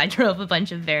 so I drove a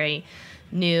bunch of very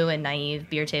new and naive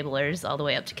beer tablers all the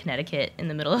way up to Connecticut in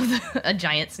the middle of a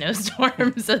giant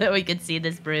snowstorm so that we could see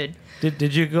this brewed.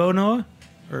 Did you go, Noah?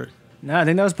 Or... No, I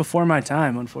think that was before my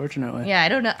time, unfortunately. Yeah, I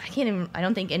don't know. I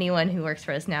don't think anyone who works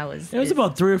for us now was... It was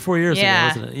about 3 or 4 years ago,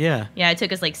 wasn't it? Yeah. Yeah, it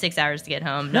took us like 6 hours to get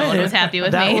home. No one was happy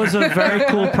with me. That was a very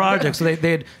cool project. So they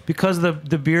had, because the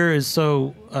beer is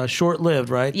so short-lived,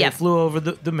 right? Yep. They flew over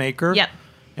the maker. Yep.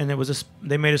 And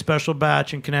they made a special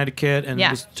batch in Connecticut, and it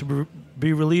was to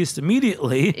be released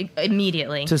immediately.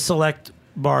 Immediately. To select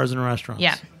bars and restaurants.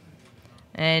 Yeah.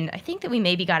 And I think that we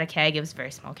maybe got a keg. It was a very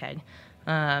small keg.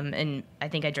 And I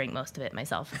think I drank most of it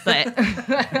myself. But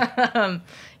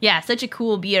such a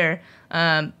cool beer.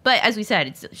 But as we said,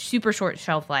 it's super short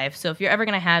shelf life. So if you're ever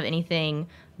going to have anything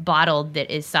bottled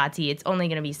that is sati, it's only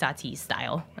going to be sati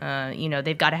style.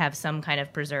 They've got to have some kind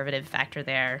of preservative factor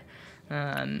there.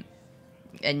 And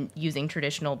using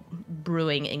traditional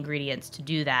brewing ingredients to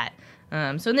do that.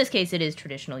 So in this case, it is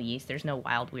traditional yeast. There's no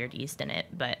wild, weird yeast in it.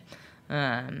 But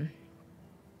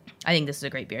I think this is a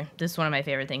great beer. This is one of my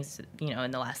favorite things,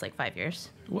 in the last 5 years.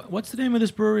 What's the name of this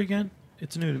brewery again?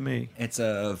 It's new to me. It's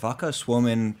a Vaka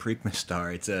Suomen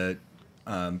Preakmistar. It's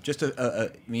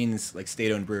means like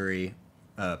state-owned brewery,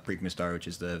 Preakmistar, which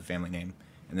is the family name,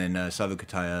 and then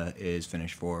Savukataya is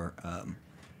Finnish for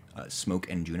smoke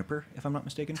and juniper, if I'm not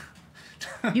mistaken.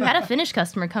 You had a Finnish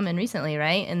customer come in recently,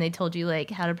 right? And they told you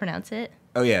like how to pronounce it.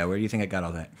 Oh yeah, where do you think I got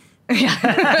all that?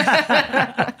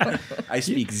 I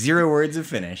speak 0 words of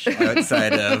Finnish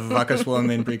outside of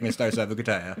Vakaswoman Prikmistar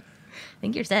Savukataya. I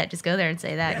think you're set. Just go there and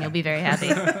say that, and you'll be very happy.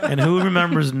 And who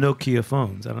remembers Nokia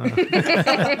phones? I don't know.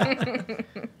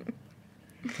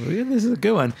 Well, yeah, this is a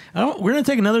good one. We're going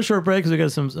to take another short break because we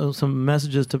got some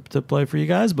messages to play for you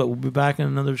guys, but we'll be back in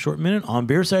another short minute on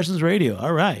Beer Sessions Radio.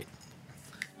 All right.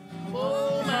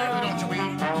 Oh, Mary, don't you weep.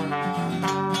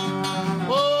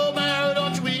 Oh, Mary,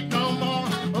 don't you weep no more.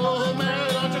 Oh,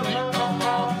 Mary, don't you weep no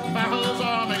more. Pharaoh's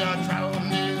army got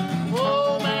drowned in.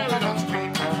 Oh, Mary, don't you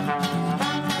weep.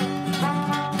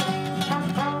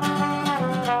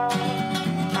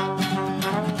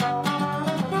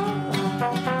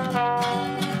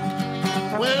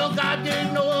 Well, God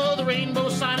didn't know the rainbow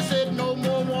sign. I said no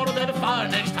more water, better fire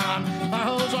next time.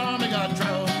 Pharaoh's army got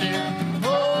drowned in.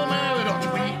 Oh, Mary, don't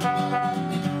you weep.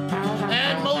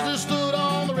 And Moses stood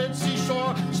on the Red Sea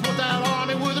shore, smote that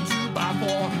army with a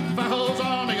 2x4. Pharaoh's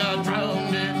army got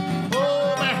drowned in.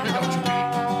 Oh, Mary, don't you weep.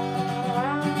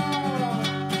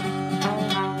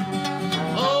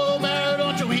 Oh, Mary,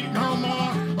 don't you weep no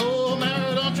more. Oh,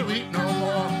 Mary, don't you weep no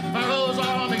more. Pharaoh's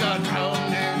army got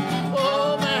drowned in.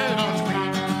 Oh, Mary, don't you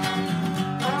weep.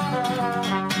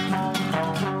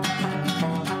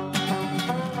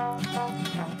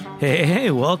 Hey,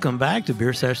 welcome back to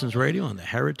Beer Sessions Radio on the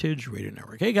Heritage Radio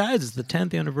Network. Hey, guys, it's the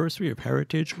 10th anniversary of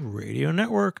Heritage Radio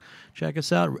Network. Check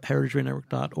us out,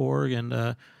 heritageradionetwork.org,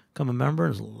 and become a member.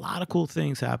 There's a lot of cool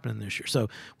things happening this year. So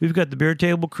we've got the Beer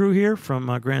Table crew here from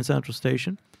Grand Central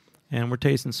Station, and we're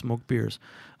tasting smoked beers.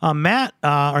 Matt,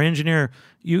 our engineer,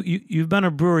 you've been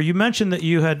a brewer. You mentioned that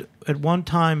you had at one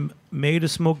time made a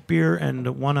smoked beer and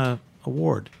won a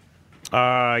award.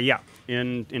 Yeah.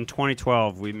 In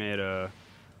 2012, we made a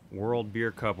World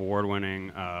Beer Cup award-winning.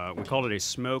 We called it a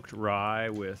smoked rye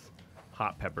with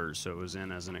hot peppers, so it was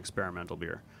in as an experimental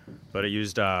beer. But it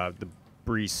used the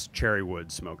Breese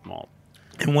Cherrywood smoked malt.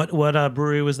 And what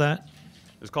brewery was that?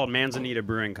 It was called Manzanita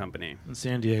Brewing Company In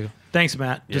San Diego. Thanks,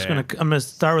 Matt. Yeah. I'm gonna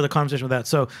start with a conversation with that.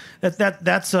 So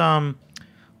that's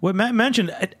what Matt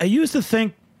mentioned. I used to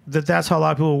think that's how a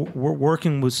lot of people were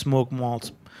working with smoked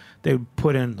malts. They would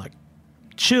put in like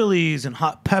chilies and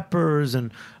hot peppers,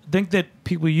 and I think that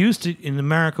people used to in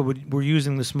America were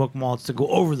using the smoked malts to go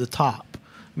over the top.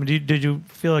 I mean, did you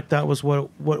feel like that was what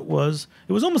it was?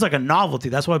 It was almost like a novelty.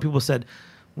 That's why people said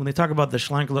when they talk about the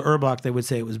Schlenkerla Urbach, they would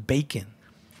say it was bacon.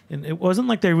 And it wasn't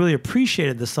like they really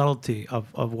appreciated the subtlety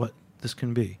of what this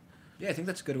can be. Yeah, I think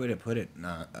that's a good way to put it.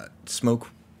 Smoke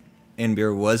in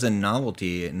beer was a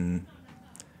novelty, and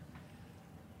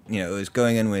it was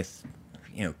going in with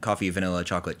coffee, vanilla,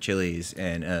 chocolate, chilies,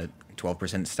 and a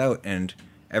 12% stout, and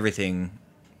everything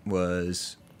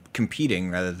was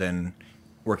competing rather than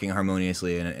working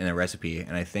harmoniously in a recipe.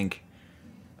 And I think,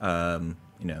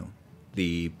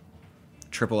 the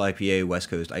triple IPA West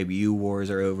Coast IBU wars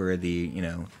are over.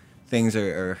 Things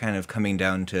are kind of coming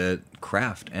down to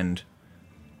craft and,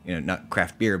 not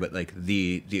craft beer, but like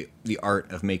the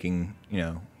art of making,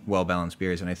 well-balanced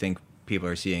beers. And I think people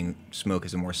are seeing smoke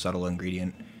as a more subtle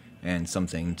ingredient and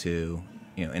something to,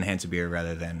 enhance a beer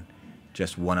rather than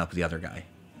just one up the other guy.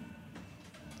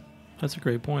 That's a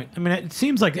great point. I mean, it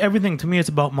seems like everything to me, it's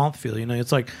about mouthfeel.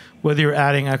 It's like whether you're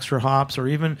adding extra hops or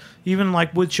even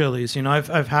like with chilies. I've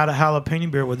had a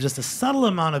jalapeno beer with just a subtle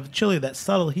amount of chili, that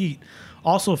subtle heat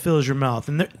also fills your mouth.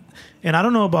 And I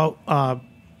don't know about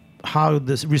how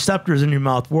the receptors in your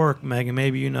mouth work, Megan.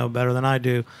 Maybe you know better than I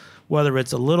do. Whether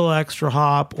it's a little extra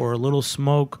hop or a little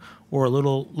smoke or a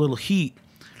little heat,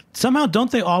 somehow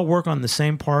don't they all work on the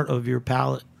same part of your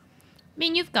palate? I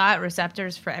mean, you've got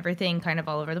receptors for everything kind of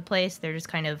all over the place. They're just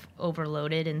kind of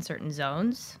overloaded in certain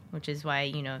zones, which is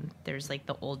why, there's like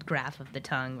the old graph of the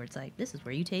tongue where it's like, this is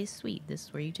where you taste sweet, this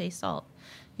is where you taste salt.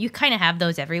 You kind of have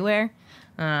those everywhere.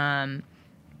 The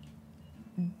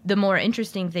more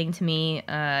interesting thing to me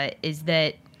is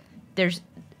that there's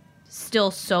still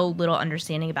so little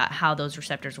understanding about how those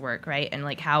receptors work, right? And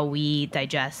like how we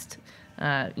digest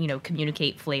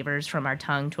communicate flavors from our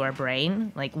tongue to our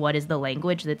brain. Like, what is the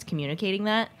language that's communicating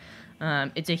that?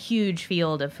 It's a huge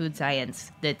field of food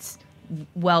science that's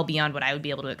well beyond what I would be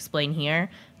able to explain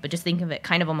here. But just think of it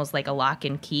kind of almost like a lock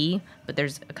and key, but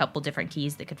there's a couple different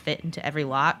keys that could fit into every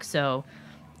lock. So,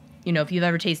 if you've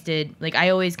ever tasted, like, I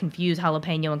always confuse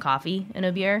jalapeno and coffee in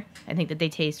a beer. I think that they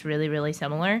taste really, really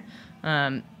similar.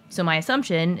 So my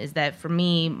assumption is that for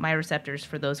me, my receptors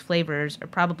for those flavors are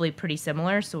probably pretty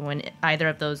similar. So when either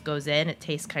of those goes in, it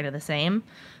tastes kind of the same.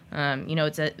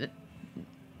 It's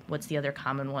what's the other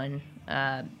common one?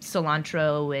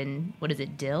 cilantro and what is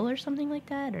it, dill or something like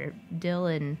that, or dill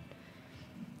and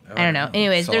I don't know.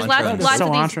 Anyways, there's lots of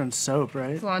cilantro these, and soap,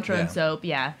 right? Cilantro and soap,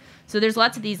 yeah. So there's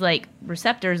lots of these like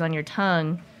receptors on your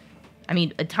tongue. I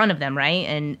mean, a ton of them, right?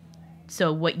 And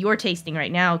so what you're tasting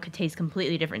right now could taste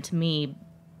completely different to me,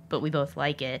 but we both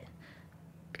like it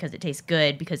because it tastes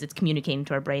good, because it's communicating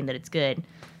to our brain that it's good.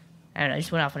 I don't know. I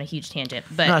just went off on a huge tangent,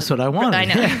 but that's what I wanted. I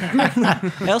know.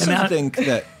 I also think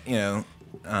that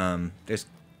there's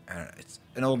it's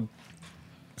an old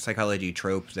psychology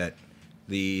trope that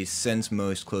the sense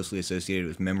most closely associated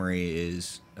with memory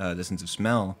is the sense of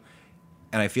smell,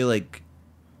 and I feel like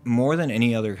more than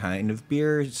any other kind of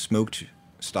beer, smoked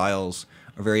styles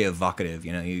are very evocative.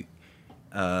 One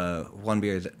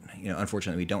beer that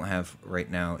unfortunately we don't have right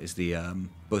now is the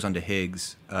Boson de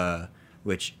Higgs,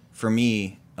 which for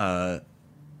me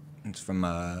it's from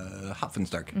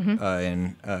Hopfenstark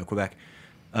in Quebec.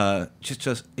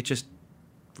 It just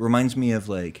reminds me of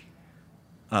like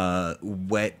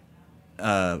wet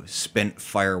spent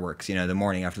fireworks. The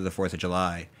morning after the 4th of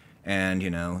July, and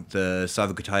the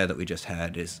Savukutaya that we just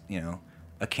had is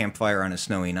a campfire on a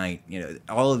snowy night.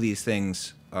 All of these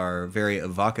things are very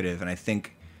evocative, and I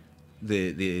think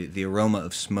the aroma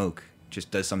of smoke just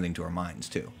does something to our minds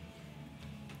too.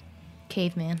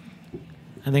 Caveman.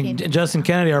 I think Justin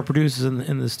Kennedy, our producer, is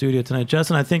in the studio tonight.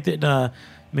 Justin, I think that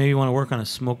maybe you want to work on a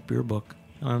smoked beer book.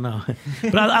 I don't know,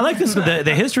 but I like this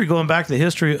the history, going back to the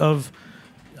history of.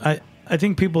 I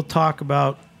think people talk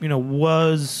about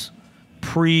was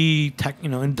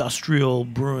industrial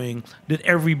brewing, did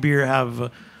every beer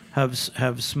have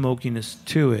smokiness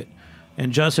to it?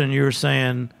 And Justin, you were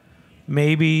saying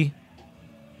maybe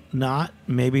not.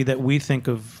 Maybe that we think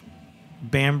of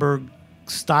Bamberg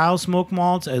style smoke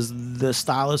malts as the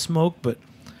style of smoke, but do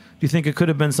you think it could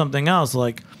have been something else?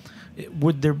 Like,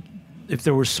 if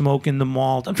there was smoke in the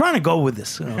malt? I'm trying to go with this,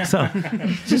 so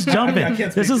just jump in. I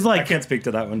can't speak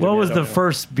to that one. What was the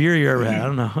first beer you ever had? I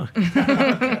don't know.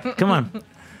 Come on.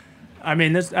 I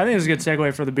mean, I think it's a good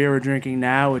segue for the beer we're drinking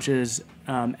now, which is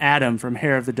Adam from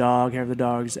Hair of the Dog. Hair of the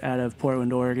Dog's out of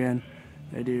Portland, Oregon.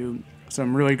 They do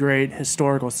some really great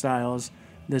historical styles,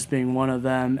 this being one of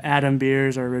them. Adam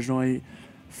beers are originally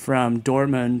from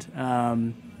Dortmund.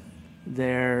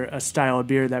 They're a style of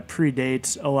beer that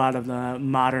predates a lot of the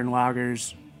modern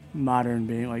lagers, modern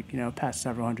being like, past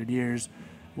several hundred years,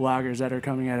 lagers that are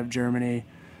coming out of Germany.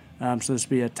 So this would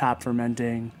be a top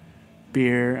fermenting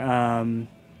beer.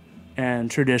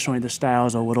 And traditionally the style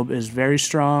is very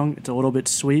strong. It's a little bit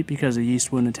sweet because the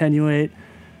yeast wouldn't attenuate.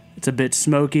 It's a bit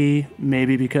smoky,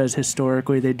 maybe because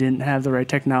historically they didn't have the right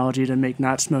technology to make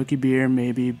not smoky beer,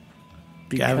 maybe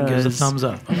because Gavin gives a thumbs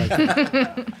up. I like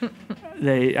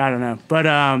it. I don't know. But,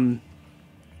 and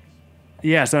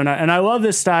I love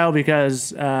this style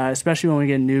because, especially when we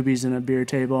get newbies in a beer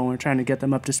table and we're trying to get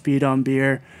them up to speed on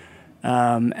beer,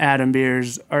 Adam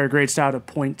beers are a great style to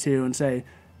point to and say,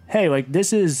 hey, like,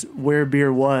 this is where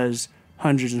beer was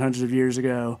hundreds and hundreds of years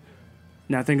ago.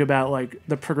 Now think about, like,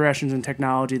 the progressions in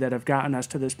technology that have gotten us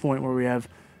to this point where we have,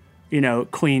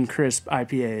 clean, crisp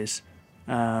IPAs.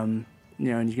 And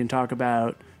you can talk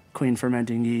about clean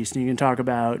fermenting yeast, and you can talk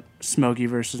about smoky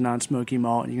versus non-smoky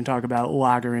malt, and you can talk about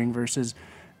lagering versus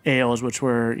ales, which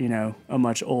were, a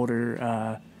much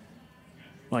older,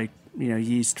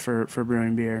 yeast for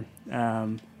brewing beer.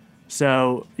 I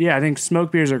think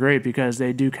smoked beers are great because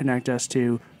they do connect us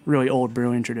to really old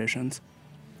brewing traditions.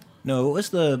 No, what was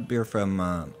the beer from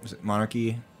was it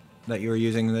Monarchy that you were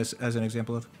using this as an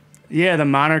example of? Yeah, the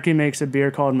Monarchy makes a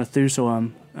beer called Methuselah,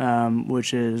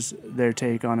 which is their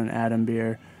take on an Adam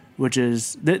beer, which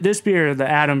is this beer, the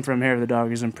Adam from Hair of the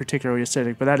Dog, isn't particularly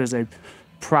acidic, but that is a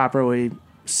properly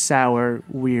sour,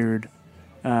 weird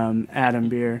Adam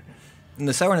beer. And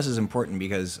the sourness is important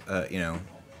because,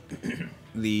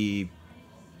 the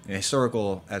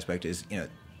historical aspect is,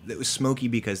 it was smoky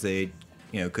because they,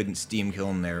 couldn't steam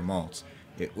kiln their malts.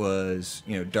 It was,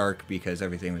 dark because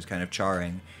everything was kind of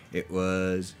charring. It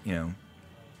was, and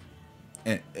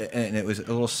it was a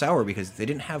little sour because they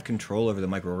didn't have control over the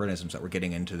microorganisms that were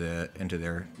getting into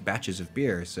their batches of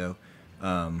beer. So,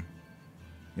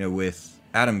 with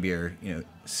Adam beer,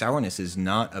 sourness is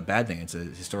not a bad thing. It's a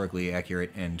historically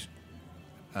accurate and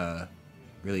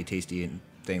really tasty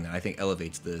thing that I think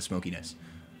elevates the smokiness.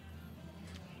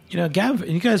 Gav,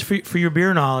 and you guys, for your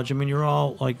beer knowledge, I mean, you're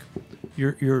all like,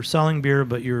 you're selling beer,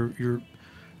 but you're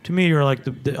to me, you're like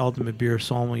the ultimate beer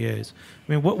sommeliers.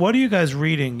 I mean, what are you guys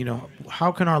reading?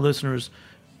 How can our listeners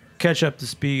catch up to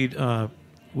speed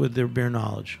with their beer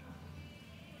knowledge?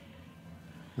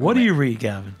 What do you read,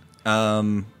 Gavin?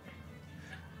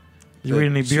 Do you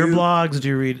read any beer blogs? Do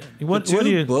you read what do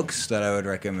you books that I would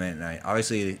recommend?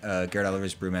 Obviously, Garrett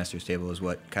Oliver's Brewmaster's Table is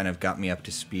what kind of got me up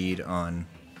to speed on,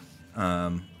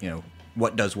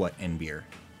 what does what in beer,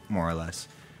 more or less.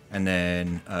 And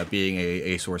then being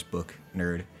a source book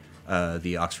nerd,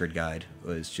 the Oxford Guide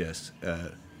was just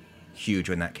huge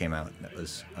when that came out. That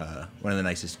was one of the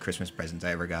nicest Christmas presents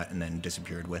I ever got, and then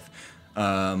disappeared with.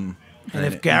 And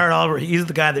if Garrett Oliver, he's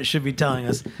the guy that should be telling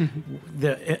us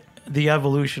the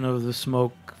evolution of the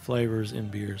smoke flavors in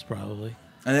beers, probably.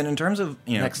 And then in terms of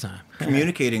next time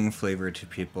communicating flavor to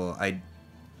people, I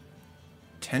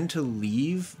tend to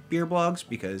leave beer blogs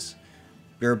because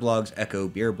beer blogs echo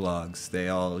beer blogs. They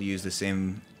all use the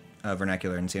same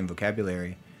vernacular and same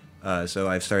vocabulary. So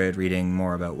I've started reading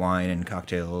more about wine and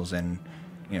cocktails and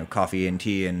coffee and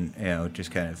tea and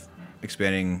just kind of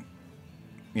expanding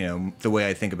the way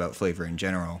I think about flavor in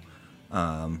general.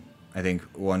 I think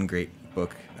one great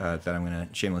book that I'm going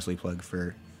to shamelessly plug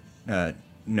for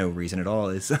no reason at all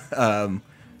is I'm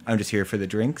Just Here for the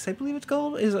Drinks, I believe it's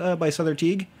called, is by Souther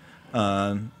Teague.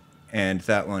 And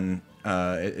that one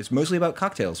is mostly about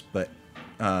cocktails, but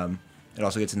it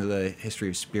also gets into the history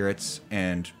of spirits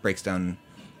and breaks down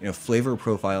flavor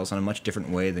profiles in a much different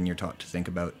way than you're taught to think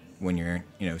about when you're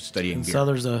studying beer.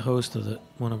 Souther's a host of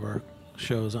one of our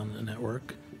shows on the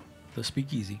network, The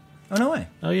Speakeasy. Oh, no way.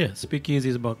 Oh, yeah. Speakeasy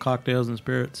is about cocktails and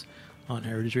spirits on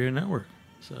Heritage Radio Network.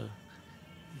 So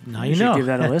now you know. Give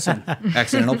that a listen.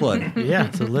 Accidental plug.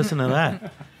 Yeah, so listen to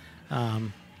that.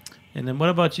 And then what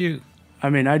about you? I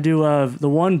mean, I do love, the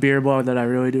one beer blog that I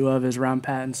really do love is Ron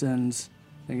Pattinson's,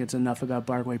 I think it's Enough About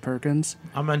Barclay Perkins.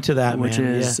 I'm into that, which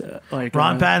man. Is like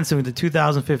Ron Pattinson with the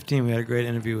 2015. We had a great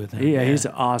interview with him. Yeah, he's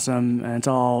awesome. And it's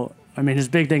all, I mean, his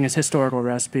big thing is historical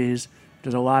recipes.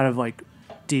 There's a lot of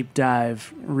deep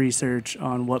dive research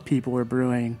on what people were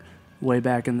brewing way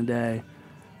back in the day.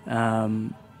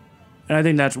 And I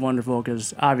think that's wonderful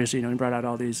because obviously, he brought out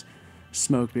all these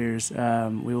smoke beers.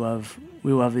 We love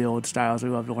the old styles. We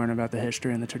love to learn about the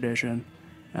history and the tradition.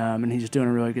 And he's doing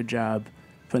a really good job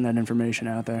putting that information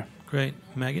out there. Great.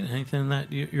 Megan, anything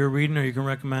that you're reading or you can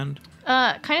recommend?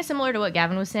 Kind of similar to what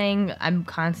Gavin was saying. I'm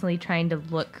constantly trying to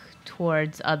look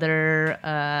towards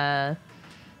other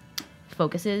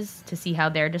focuses to see how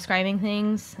they're describing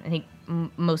things. I think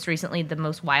most recently the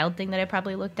most wild thing that I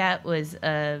probably looked at was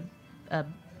a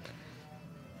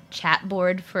chat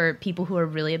board for people who are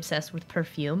really obsessed with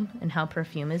perfume and how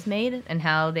perfume is made and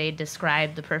how they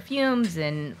describe the perfumes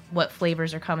and what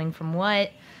flavors are coming from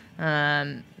what.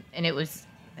 And it was,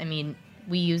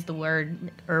 we use the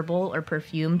word herbal or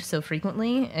perfumed so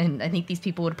frequently, and I think these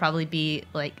people would probably be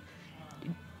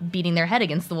beating their head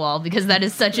against the wall because that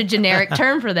is such a generic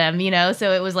term for them,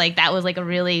 So it was that was a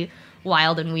really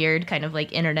wild and weird kind of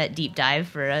internet deep dive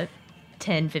for a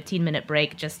 10-15 minute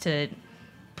break just to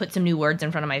put some new words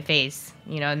in front of my face,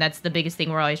 and that's the biggest thing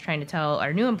we're always trying to tell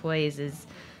our new employees is,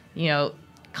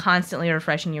 constantly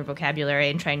refreshing your vocabulary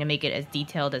and trying to make it as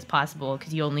detailed as possible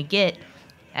because you only get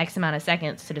X amount of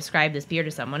seconds to describe this beer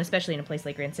to someone, especially in a place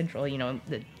like Grand Central.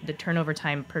 The turnover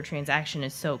time per transaction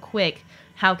is so quick.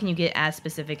 How can you get as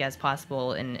specific as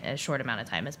possible in as short amount of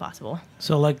time as possible?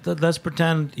 So, let's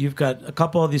pretend you've got a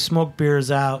couple of these smoked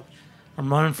beers out. I'm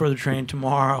running for the train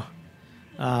tomorrow,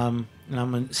 and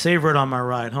I'm going to savor it on my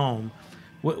ride home.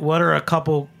 What are a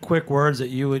couple quick words that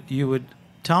you would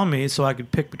tell me so I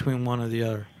could pick between one or the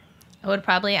other? I would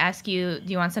probably ask you,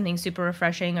 do you want something super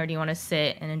refreshing or do you want to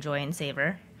sit and enjoy and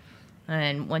savor?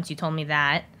 And once you told me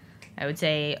that, I would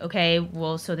say, okay,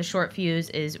 well, so the short fuse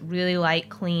is really light,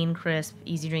 clean, crisp,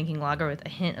 easy drinking lager with a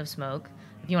hint of smoke.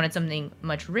 If you wanted something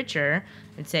much richer,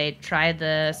 I'd say try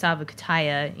the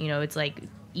Savukataya. It's like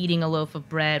eating a loaf of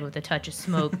bread with a touch of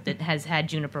smoke that has had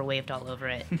juniper waved all over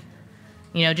it.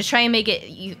 Just try and make it,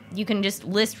 you can just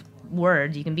list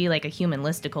words. You can be like a human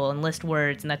listicle and list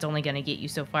words, and that's only going to get you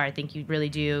so far. I think you really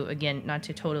do, again, not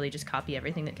to totally just copy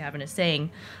everything that Gavin is saying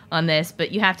on this,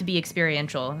 but you have to be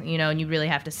experiential, and you really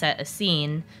have to set a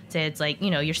scene. Say it's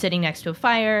you're sitting next to a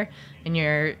fire and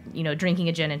you're, drinking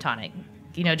a gin and tonic.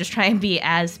 Just try and be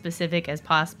as specific as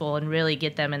possible and really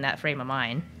get them in that frame of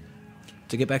mind.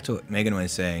 To get back to what Megan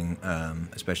was saying,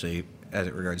 especially as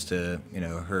it regards to,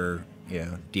 her,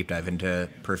 deep dive into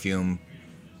perfume,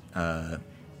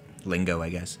 lingo, I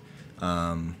guess.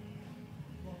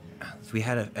 We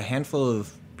had a handful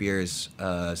of beers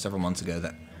several months ago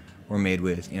that were made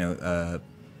with, Pinot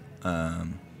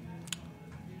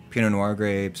Noir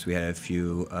grapes. We had a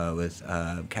few with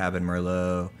Cab and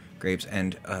Merlot grapes,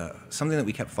 and something that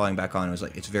we kept falling back on was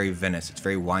it's very vinous, it's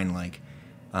very wine-like.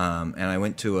 And I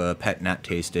went to a pet nat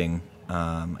tasting.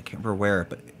 I can't remember where,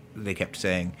 but they kept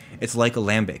saying, it's like a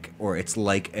lambic or it's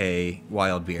like a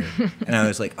wild beer. And I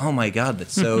was like, oh my God,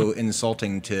 that's so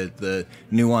insulting to the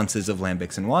nuances of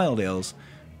lambics and wild ales.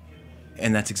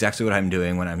 And that's exactly what I'm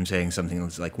doing when I'm saying something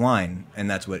that's like wine. And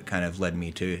that's what kind of led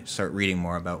me to start reading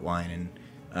more about wine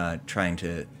and trying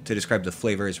to describe the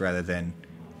flavors rather than,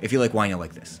 if you like wine, you'll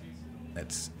like this.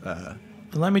 That's...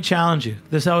 Let me challenge you.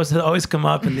 This always come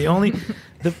up, and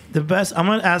the best. I'm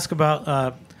going to ask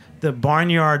about the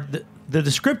barnyard. The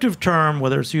descriptive term,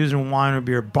 whether it's used in wine or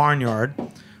beer, barnyard,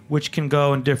 which can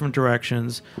go in different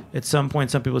directions. At some point,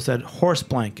 some people said horse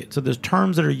blanket. So there's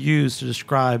terms that are used to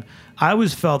describe. I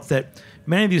always felt that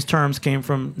many of these terms came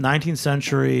from 19th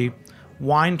century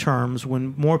wine terms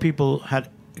when more people had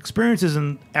experiences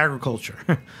in agriculture.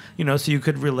 So you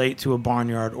could relate to a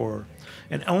barnyard or.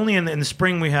 And only in the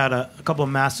spring we had a couple of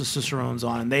Master Cicerones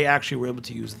on, and they actually were able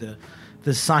to use the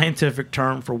scientific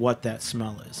term for what that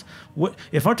smell is. What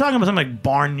if I'm talking about something like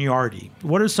barnyardy?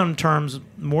 What are some terms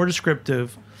more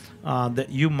descriptive that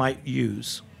you might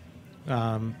use?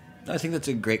 I think that's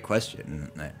a great question.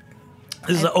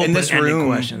 This is an open-ended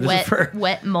question.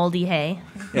 Wet, moldy hay.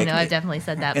 I've definitely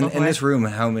said that before. In this room,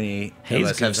 how many of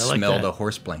us have smelled a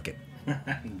horse blanket?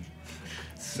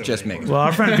 Just me. Well,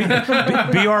 our friend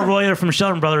B.R. Royer from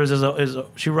Sheldon Brothers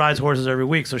she rides horses every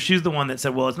week, so she's the one that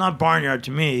said, "Well, it's not barnyard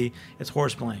to me; it's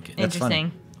horse blanket." That's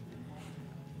interesting. Funny.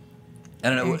 I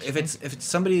don't know if it's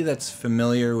somebody that's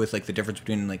familiar with like the difference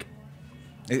between like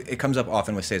it comes up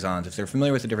often with saisons. If they're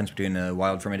familiar with the difference between a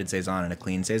wild fermented saison and a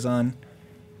clean saison,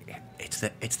 it's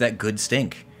that good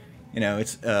stink.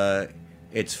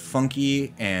 It's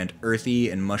funky and earthy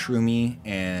and mushroomy,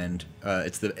 and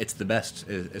it's the best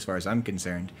as far as I'm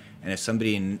concerned. And if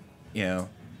somebody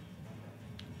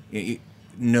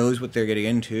knows what they're getting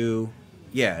into,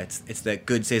 yeah, it's that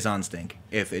good saison stink.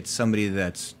 If it's somebody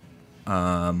that's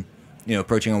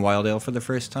approaching a wild ale for the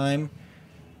first time,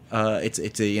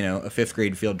 it's a fifth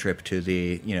grade field trip to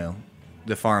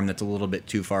the farm that's a little bit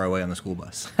too far away on the school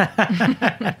bus.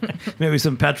 Maybe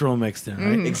some petrol mixed in,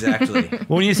 right? Exactly.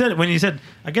 Well, when you said,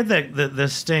 I get the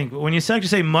stink. But when you actually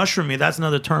say mushroomy, that's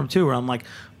another term too. Where I'm like,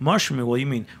 mushroomy. Well, you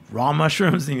mean raw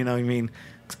mushrooms? You mean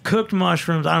cooked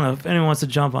mushrooms? I don't know if anyone wants to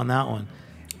jump on that one.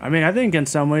 I mean, I think in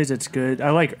some ways it's good.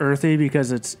 I like earthy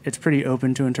because it's pretty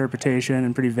open to interpretation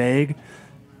and pretty vague.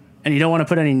 And you don't want to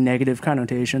put any negative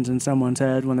connotations in someone's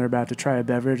head when they're about to try a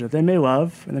beverage that they may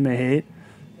love and they may hate.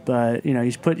 But,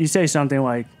 you say something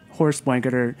like horse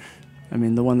blanket or,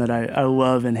 the one that I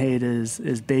love and hate is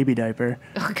baby diaper.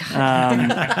 Oh,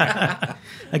 God.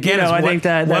 Again, I think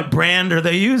that what brand are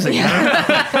they using?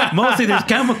 Mostly there's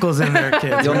chemicals in there,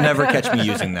 kids. You'll never catch me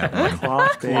using that one.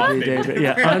 Cloth baby diaper.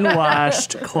 Yeah,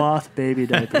 unwashed cloth baby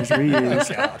diapers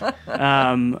reused.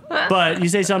 But you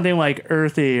say something like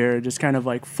earthy or just kind of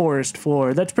like forest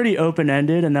floor. That's pretty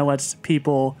open-ended, and that lets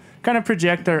people kind of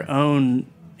project their own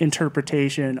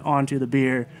interpretation onto the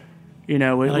beer, which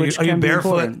are you can be barefoot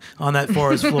important. On that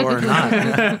forest floor or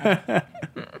not?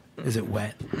 Is it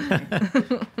wet?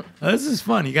 This is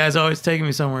fun. You guys are always taking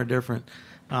me somewhere different.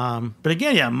 But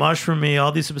again, mushroomy,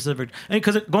 all these specific.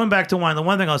 Because going back to wine, the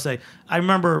one thing I'll say, I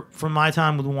remember from my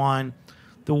time with wine,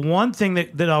 the one thing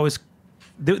that always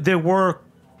there were,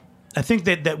 I think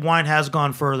that wine has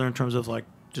gone further in terms of like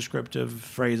descriptive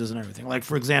phrases and everything. Like,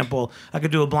 for example, I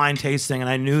could do a blind tasting, and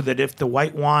I knew that if the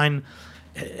white wine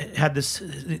had this,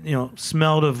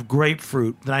 smelled of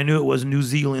grapefruit, then I knew it was New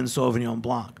Zealand Sauvignon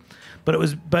Blanc.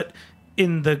 But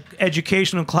in the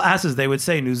educational classes, they would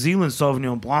say New Zealand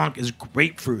Sauvignon Blanc is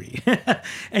grapefruity,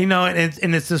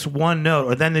 and it's this one note.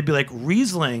 Or then they'd be like,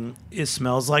 Riesling, it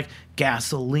smells like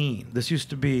gasoline. This used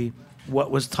to be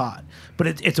what was taught, but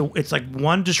it's like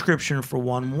one description for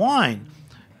one wine,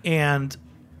 and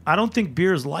I don't think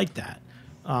beer is like that.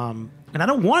 And I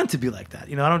don't want it to be like that.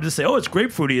 I don't just say, oh, it's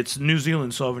grapefruity, it's New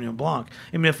Zealand Sauvignon Blanc.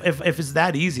 I mean, if it's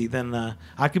that easy, then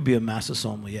I could be a master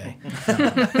sommelier.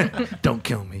 Don't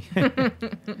kill me.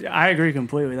 I agree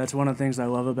completely. That's one of the things I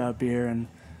love about beer. And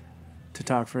to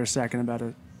talk for a second about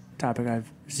a topic I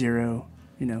have zero,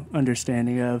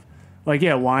 understanding of. Like,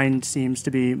 wine seems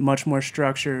to be much more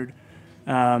structured.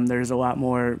 There's a lot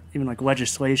more, even like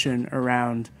legislation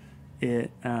around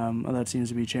it. That seems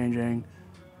to be changing.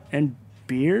 And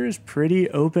beer is pretty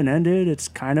open-ended. It's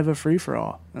kind of a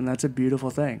free-for-all, and that's a beautiful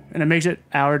thing. And it makes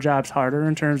our jobs harder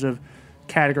in terms of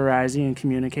categorizing and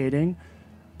communicating,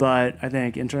 but I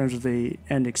think in terms of the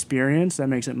end experience, that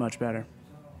makes it much better.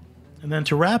 And then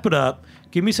to wrap it up,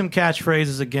 give me some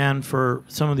catchphrases again for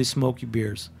some of these smoky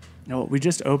beers. We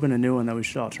just opened a new one that we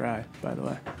should all try, by the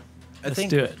way. I think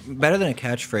do it. Better than a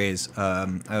catchphrase,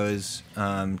 I was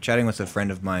chatting with a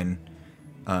friend of mine,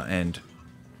 and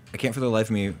I can't for the life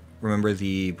of me remember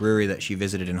the brewery that she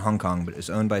visited in Hong Kong, but it was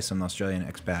owned by some Australian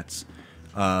expats.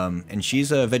 And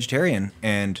she's a vegetarian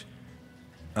and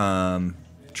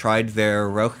tried their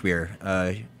Rauch beer.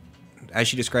 As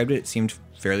she described it, it seemed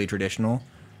fairly traditional.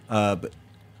 But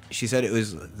she said it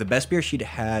was the best beer she'd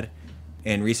had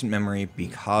in recent memory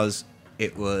because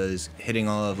it was hitting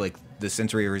all of like the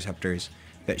sensory receptors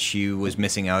that she was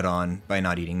missing out on by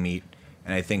not eating meat.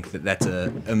 And I think that that's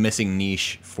a missing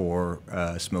niche for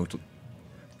smoked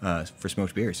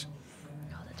beers.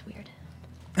 Oh, that's weird.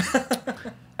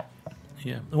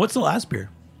 Yeah. What's the last beer?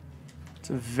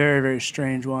 It's a very, very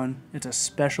strange one. It's a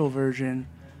special version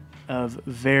of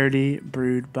Verdi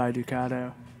brewed by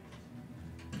Ducato.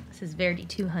 This is Verdi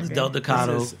 200. Del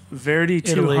Ducato. This is Verdi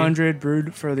Italy. 200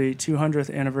 brewed for the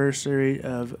 200th anniversary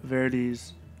of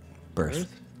Verdi's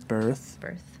Birth.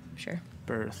 Sure.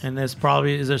 Birth. And is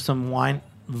there some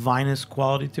vinous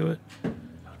quality to it?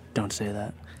 Don't say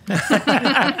that.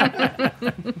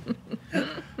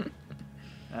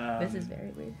 This is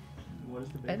very weird. What is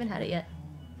the base? I haven't had it yet.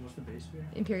 What's the base beer?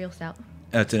 Imperial Stout.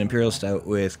 It's an imperial stout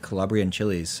with Calabrian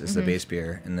chilies as the base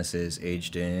beer, and this is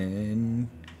aged in,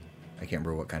 I can't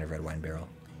remember what kind of red wine barrel.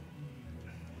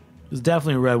 It's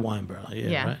definitely a red wine barrel.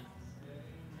 Yeah. Right?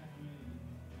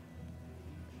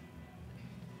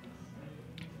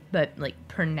 But like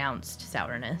pronounced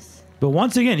sourness. But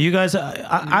once again, you guys,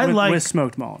 I like with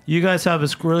smoked malt. You guys have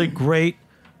this really great,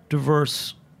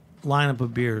 diverse lineup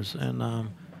of beers, and I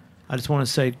just want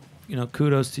to say,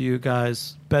 kudos to you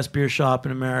guys. Best beer shop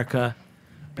in America,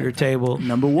 beer table,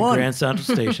 #1, Grand Central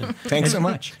Station. Thanks so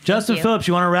much, Justin Phillips.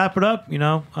 You want to wrap it up? We've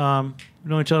known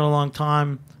each other a long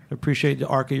time. I appreciate the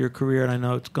arc of your career, and I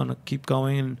know it's going to keep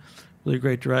going in really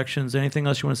great directions. Anything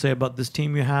else you want to say about this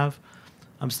team you have?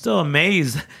 I'm still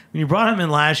amazed when you brought him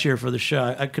in last year for the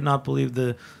show. I could not believe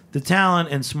the talent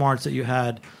and smarts that you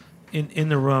had in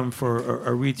the room for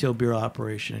a retail beer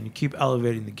operation, and you keep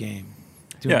elevating the game.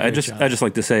 I just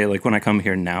like to say, like, when I come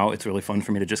here now, it's really fun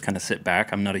for me to just kind of sit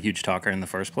back. I'm not a huge talker in the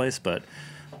first place, but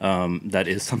that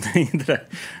is something that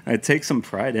I take some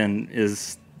pride in,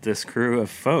 is this crew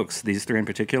of folks, these three in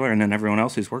particular, and then everyone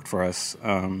else who's worked for us,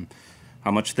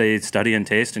 how much they study and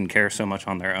taste and care so much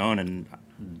on their own, and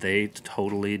they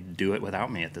totally do it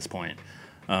without me at this point.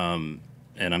 And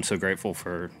I'm so grateful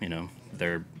for,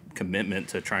 their commitment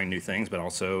to trying new things, but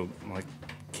also like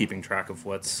keeping track of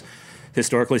what's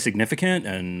historically significant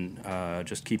and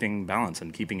just keeping balance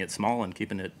and keeping it small and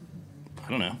keeping it,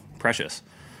 precious.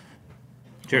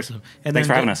 Cheers. Awesome. And thanks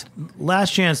for having us.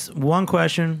 Last chance, one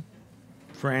question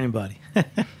for anybody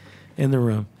in the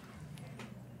room.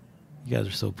 You guys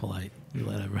are so polite. You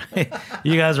let everybody.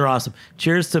 You guys are awesome.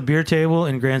 Cheers to Beer Table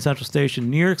in Grand Central Station,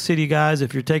 New York City, guys.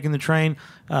 If you're taking the train,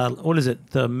 what is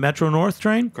it? The Metro North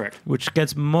train? Correct. Which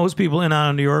gets most people in and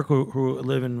out of New York who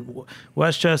live in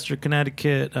Westchester,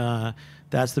 Connecticut.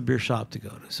 That's the beer shop to go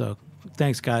to. So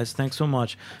thanks, guys. Thanks so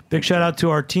much. Big shout out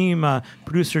to our team,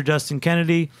 producer Justin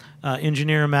Kennedy,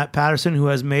 engineer Matt Patterson, who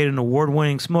has made an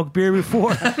award-winning smoked beer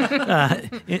before,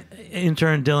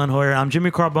 intern Dylan Hoyer. I'm Jimmy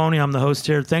Carboni. I'm the host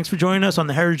here. Thanks for joining us on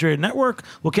the Heritage Radio Network.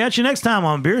 We'll catch you next time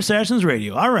on Beer Sessions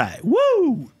Radio. All right.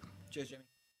 Woo! Cheers, Jimmy.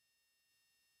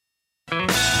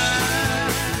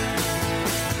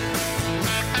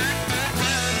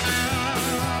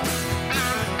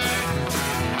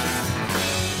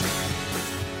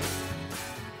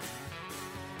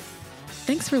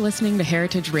 Thanks for listening to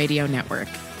Heritage Radio Network,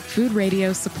 food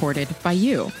radio supported by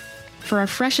you. For our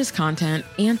freshest content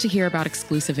and to hear about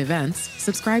exclusive events,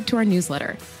 subscribe to our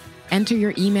newsletter. Enter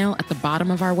your email at the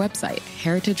bottom of our website,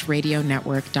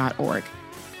 heritageradionetwork.org.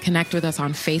 Connect with us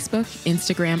on Facebook,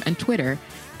 Instagram, and Twitter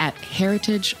at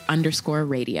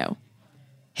heritage_radio.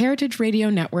 Heritage Radio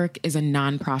Network is a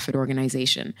nonprofit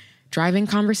organization driving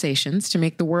conversations to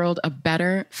make the world a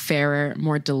better, fairer,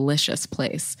 more delicious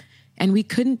place. And we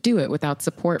couldn't do it without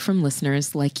support from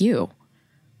listeners like you.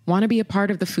 Want to be a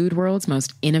part of the food world's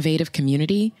most innovative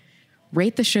community?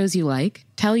 Rate the shows you like,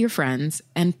 tell your friends,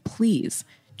 and please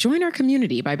join our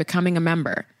community by becoming a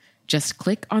member. Just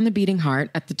click on the beating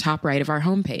heart at the top right of our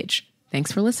homepage.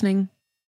 Thanks for listening.